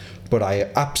strength. But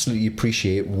I absolutely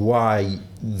appreciate why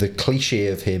the cliche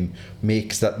of him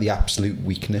makes that the absolute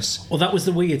weakness. Well, that was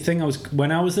the weird thing. When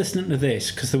I was listening to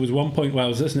this, because there was one point where I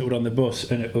was listening to it on the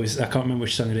bus, and it was, I can't remember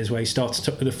which song it is, where he starts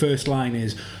the first line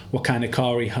is what kind of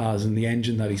car he has and the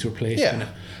engine that he's replaced in it.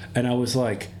 And I was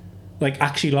like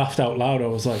actually laughed out loud. I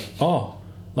was like, oh,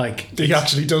 like he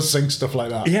actually does sing stuff like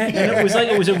that. Yeah, and it was like,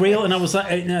 it was a real, and I was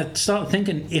like, and I started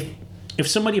thinking, if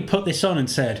somebody had put this on and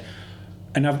said,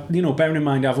 and I've, bearing in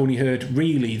mind I've only heard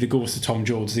really The Ghost of Tom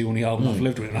Jones, the only album I've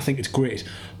lived with, and I think it's great.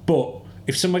 But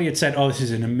if somebody had said, oh, this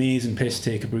is an amazing piss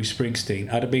take of Bruce Springsteen,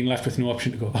 I'd have been left with no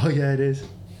option to go, oh yeah, it is.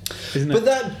 isn't But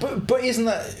it? but isn't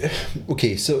that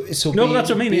okay? So No, but that's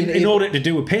what I mean. In able- order to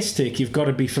do a piss take, you've got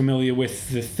to be familiar with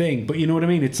the thing. But you know what I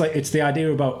mean? It's like, it's the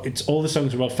idea about, it's all the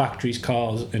songs are about factories,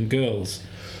 cars, and girls.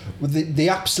 Well, they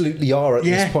absolutely are at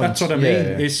this point. That's what I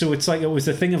mean. Yeah. So it's like, it was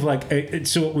the thing of like,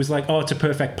 so it was like, oh, it's a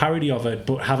perfect parody of it,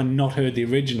 but having not heard the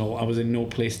original, I was in no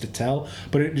place to tell.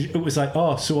 But it was like,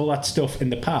 oh, so all that stuff in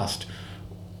the past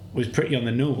was pretty on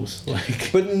the nose.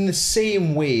 Like, But in the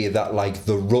same way that like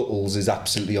the Ruttles is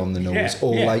absolutely on the nose, Yeah,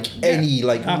 or yeah, like yeah, any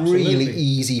like absolutely. really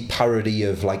easy parody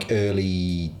of like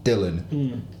early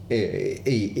Dylan,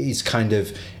 is kind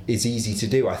of is easy to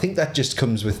do. I think that just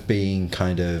comes with being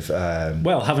kind of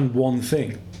well, having one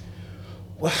thing.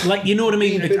 Like, you know what I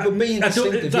mean? But being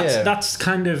distinctive, yeah. That's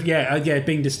kind of,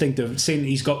 being distinctive. Saying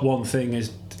he's got one thing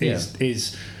is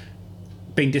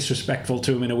being disrespectful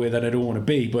to him in a way that I don't want to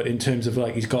be. But in terms of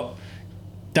like,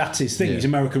 that's his thing. Yeah. He's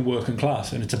American working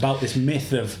class, and it's about this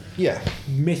myth of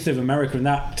America. And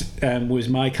that was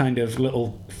my kind of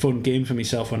little fun game for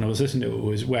myself when I was listening to it.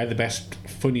 Was where the best,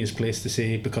 funniest place to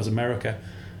say "Because America"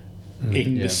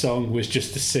 in the song was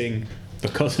just to sing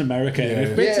 "Because America." And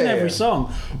it fits in every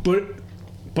song,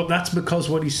 but that's because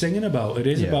what he's singing about. It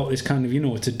is about this kind of,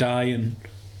 it's a dying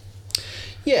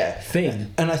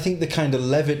thing. And I think the kind of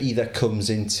levity that comes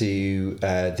into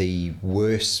the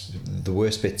worst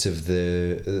bits of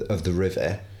the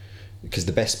river, because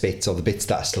the best bits are the bits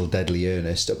that are still deadly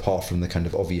earnest, apart from the kind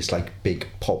of obvious like big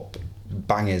pop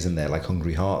bangers in there like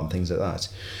Hungry Heart and things like that.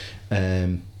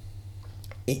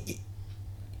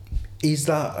 Is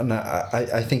that, and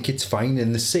I think it's fine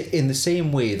in the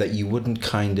same way that you wouldn't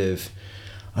kind of,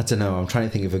 I don't know, I'm trying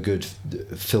to think of a good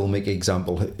filmic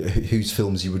example whose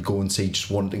films you would go and see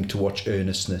just wanting to watch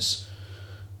earnestness.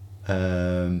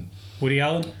 Woody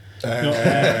Allen?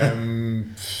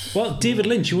 Well, David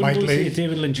Lynch. You wouldn't Mike want to see Leigh. a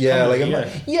David Lynch Yeah, comedy,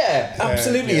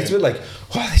 absolutely. It's a bit like,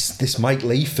 this Mike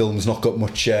Leigh film's not got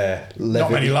much levity.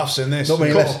 Not many laughs in this. Not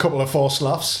many a laughs. couple of forced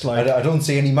laughs. Like, I don't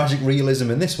see any magic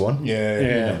realism in this one.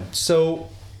 Yeah. So,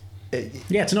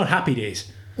 It's not Happy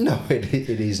Days. no, it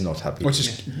is not happy. which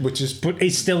is But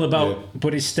it's still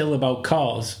about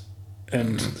cars.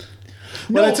 And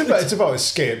well, it's about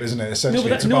escape, isn't it? Essentially,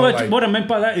 what I meant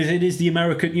by that is it is the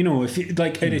American, if it,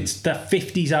 like, and it's that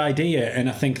 50s idea, and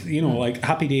I think like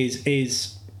Happy Days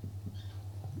is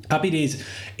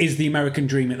the American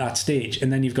dream at that stage,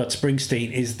 and then you've got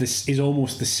Springsteen is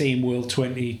almost the same world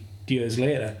 20 years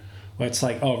later, where it's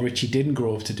like, oh, Richie didn't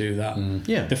grow up to do that.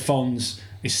 Yeah. The Fonz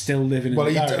is still living in the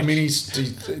garage. he's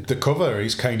the cover.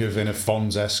 He's kind of in a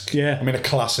Fonz-esque. Yeah. I mean, a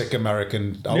classic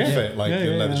American outfit, like the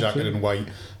leather jacket absolutely. and white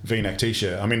V-neck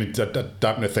T-shirt. I mean, I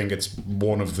happen to think it's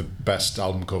one of the best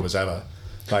album covers ever.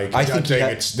 Like, I think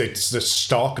it's the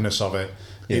starkness of it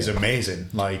is amazing.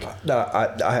 Like,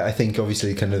 I think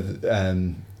obviously kind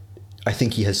of. I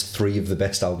think he has 3 of the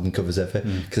best album covers ever,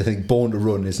 because I think Born to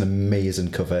Run is an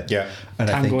amazing cover. Yeah. And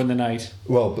I Tango think, in the Night.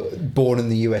 well, Born in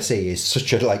the USA is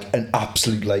such an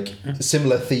absolute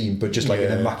similar theme, but just like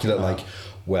an immaculate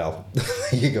well, there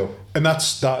you go. and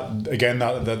that's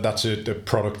that's a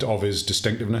product of his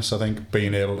distinctiveness. I think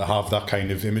being able to have that kind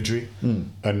of imagery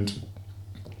and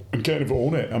kind of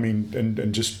own it. I mean,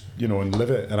 and just and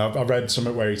live it. And I read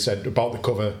something where he said about the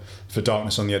cover for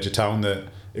Darkness on the Edge of Town that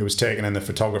it was taken in the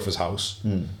photographer's house.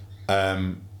 And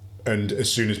as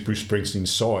soon as Bruce Springsteen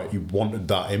saw it, he wanted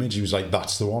that image. He was like,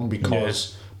 that's the one,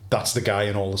 because that's the guy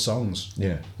in all the songs.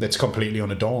 Yeah. It's completely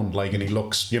unadorned. Like, and he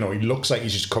looks like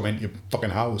he's just come into your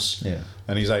fucking house. Yeah.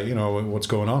 And he's like, what's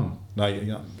going on? Like,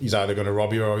 he's either going to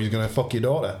rob you or he's going to fuck your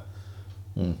daughter.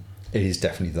 It is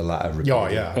definitely the latter. Oh,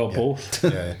 yeah. Or both.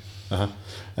 Yeah.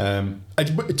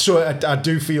 I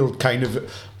do feel kind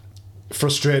of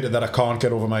frustrated that I can't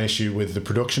get over my issue with the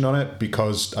production on it,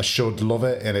 because I should love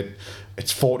it, and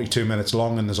it's 42 minutes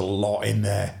long, and there's a lot in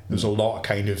there. There's a lot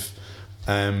kind of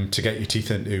to get your teeth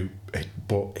into it,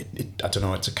 but I don't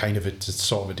know, it's a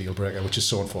sort of a deal breaker, which is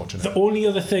so unfortunate. The only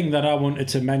other thing that I wanted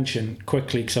to mention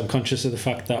quickly, because I'm conscious of the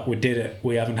fact that we did it,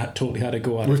 we haven't totally had a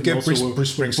go at it. We've given Also,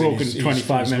 Bruce Springsteen broken his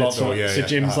 25 minutes. lot, though, so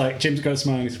Jim's got a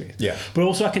smile on his face. Yeah. But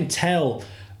also I can tell,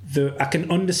 I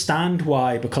can understand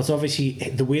why, because obviously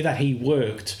the way that he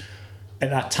worked at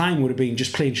that time would have been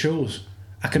just playing shows.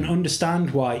 I can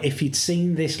understand why, if he'd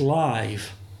seen this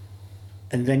live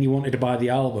and then you wanted to buy the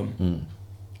album,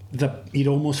 that you'd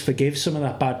almost forgive some of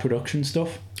that bad production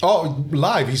stuff. Oh,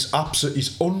 live, he's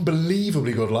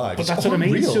unbelievably good live. But that's what I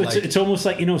mean. So it's almost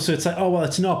like, so it's like, oh, well,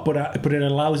 it's not, but it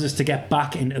allows us to get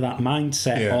back into that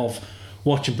mindset of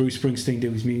watching Bruce Springsteen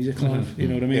do his music live. You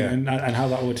know what I mean? Yeah. And how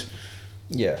that would...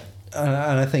 Yeah, and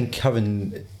I think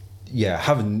having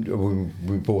yeah,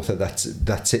 we both said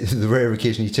that's it. The rare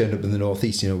occasion he turned up in the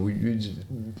northeast, we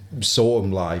saw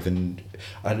him live, and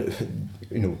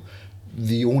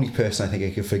the only person I think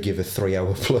I could forgive a 3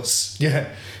 hour plus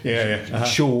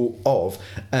show of,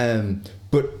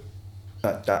 but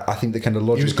I think the kind of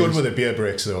logical. He was good with the beer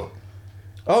breaks though.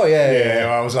 Oh yeah.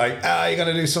 I was like, you're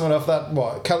gonna do something off that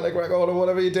Celtic record or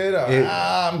whatever you did.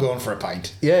 I'm going for a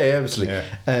pint. Yeah, absolutely.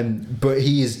 Yeah. But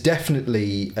he is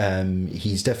definitely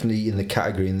he's definitely in the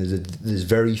category, and there's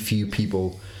very few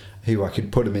people who I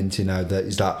could put him into now. That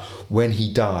is that when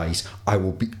he dies, I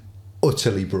will be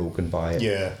utterly broken by it.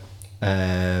 Yeah.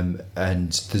 And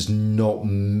there's not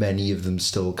many of them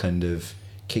still kind of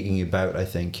kicking about, I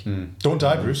think. Don't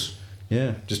die, Bruce.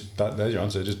 Yeah. Just there's your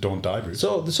answer. Just don't die, Bruce.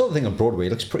 So the sort of thing on Broadway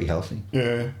looks pretty healthy.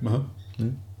 Yeah. Uh-huh.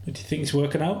 Do you think it's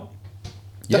working out?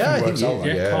 Yeah, I think works out,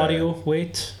 yeah. Cardio,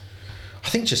 weight. I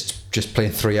think just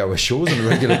playing 3 hour shows on a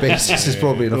regular basis is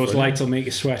probably enough. Those lights will make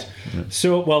you sweat. Yeah.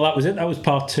 So, well, that was it. That was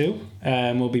part 2.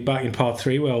 We'll be back in part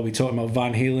 3 where we'll be talking about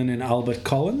Van Halen and Albert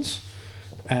Collins.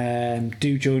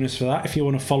 Do join us for that. If you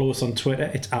want to follow us on Twitter,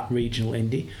 it's at Regional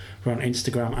Indie. We're on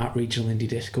Instagram at Regional Indie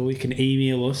Disco. You can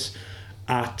email us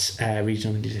at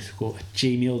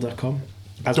regionalindiedisco@gmail.com.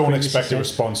 Don't expect a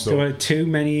response though. There are too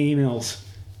many emails.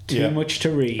 Too much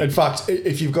to read. In fact,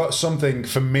 if you've got something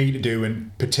for me to do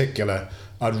in particular,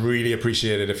 I'd really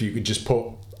appreciate it if you could just put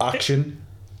action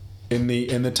in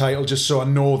the title, just so I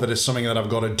know that it's something that I've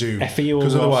got to do.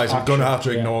 Because otherwise, I'm going to have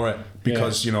to ignore it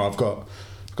because I've got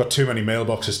too many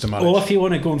mailboxes to manage. Or if you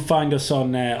want to go and find us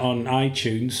on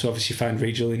iTunes, so obviously find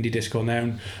Regional Indie Disco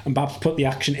now, and perhaps put the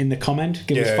action in the comment.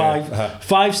 Give us 5.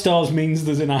 5 stars means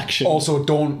there's an action. Also,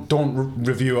 don't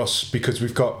review us because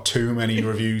we've got too many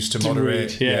reviews to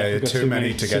moderate. Too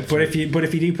many to get. But if you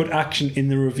do put action in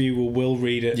the review, we'll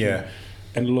read it. Yeah.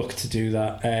 And look to do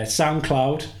that.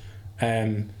 SoundCloud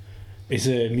is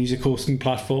a music hosting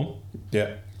platform.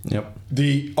 Yeah. Yep.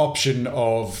 The option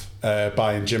of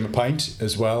buying Jim a pint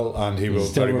as well, and he will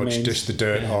very much dish the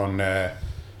dirt on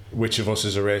which of us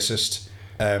is a racist.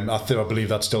 I believe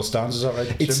that still stands. Is that right,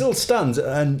 Jim? It still stands,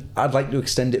 and I'd like to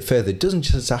extend it further. It doesn't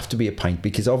just have to be a pint,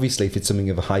 because obviously if it's something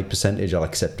of a high percentage, I'll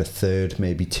accept a third,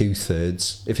 maybe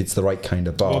 2/3, if it's the right kind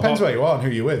of bar. Depends where you are and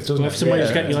who you're with, doesn't it? If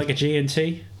somebody's getting you like a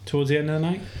G&T towards the end of the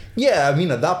night? Yeah, I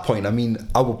mean, at that point,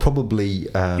 I will probably...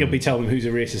 You'll be telling him who's a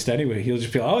racist anyway. He'll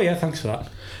just be like, oh yeah, thanks for that.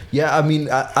 Yeah, I mean,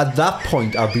 at that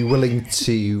point, I'd be willing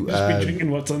to... Just be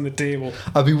drinking what's on the table.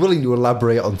 I'd be willing to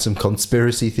elaborate on some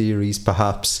conspiracy theories,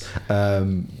 perhaps.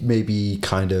 Maybe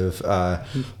kind of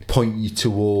point you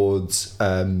towards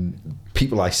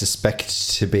people I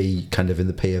suspect to be kind of in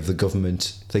the pay of the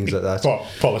government, things like that.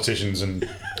 Politicians and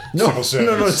no,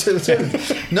 civil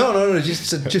servants. No,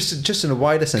 just in a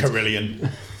wider sense. Carillion.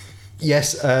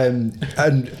 Yes, and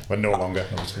but no longer,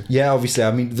 obviously. Yeah, obviously. I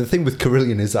mean, the thing with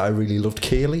Carillion is that I really loved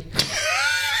Cayley.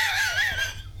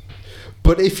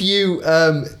 But if you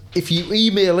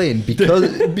email in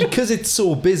because it's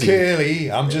so busy,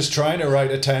 Cayley, I'm just trying to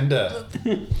write a tender.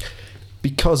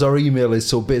 Because our email is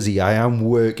so busy, I am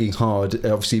working hard.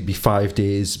 Obviously, it'd be 5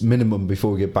 days minimum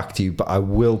before we get back to you, but I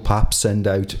will perhaps send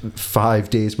out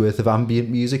 5 days worth of ambient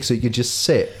music, so you could just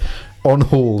sit on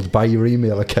hold by your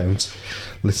email account,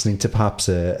 listening to perhaps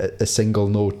a single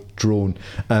note drone.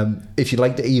 If you'd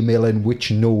like to email in which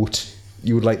note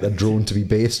you would like that drone to be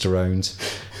based around,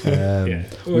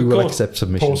 we will accept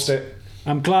submissions. Post it.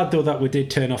 I'm glad though that we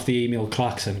did turn off the email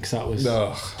klaxon, because that was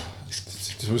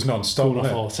it was non-stop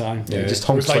all the time. Yeah, just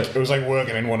honks it was like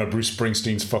working in one of Bruce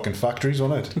Springsteen's fucking factories,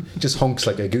 wasn't it? Just honks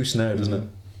like a goose now, doesn't it?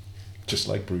 Just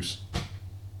like Bruce.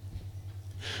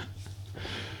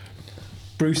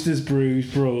 Brewster's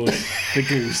Brews Bros, the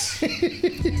goose.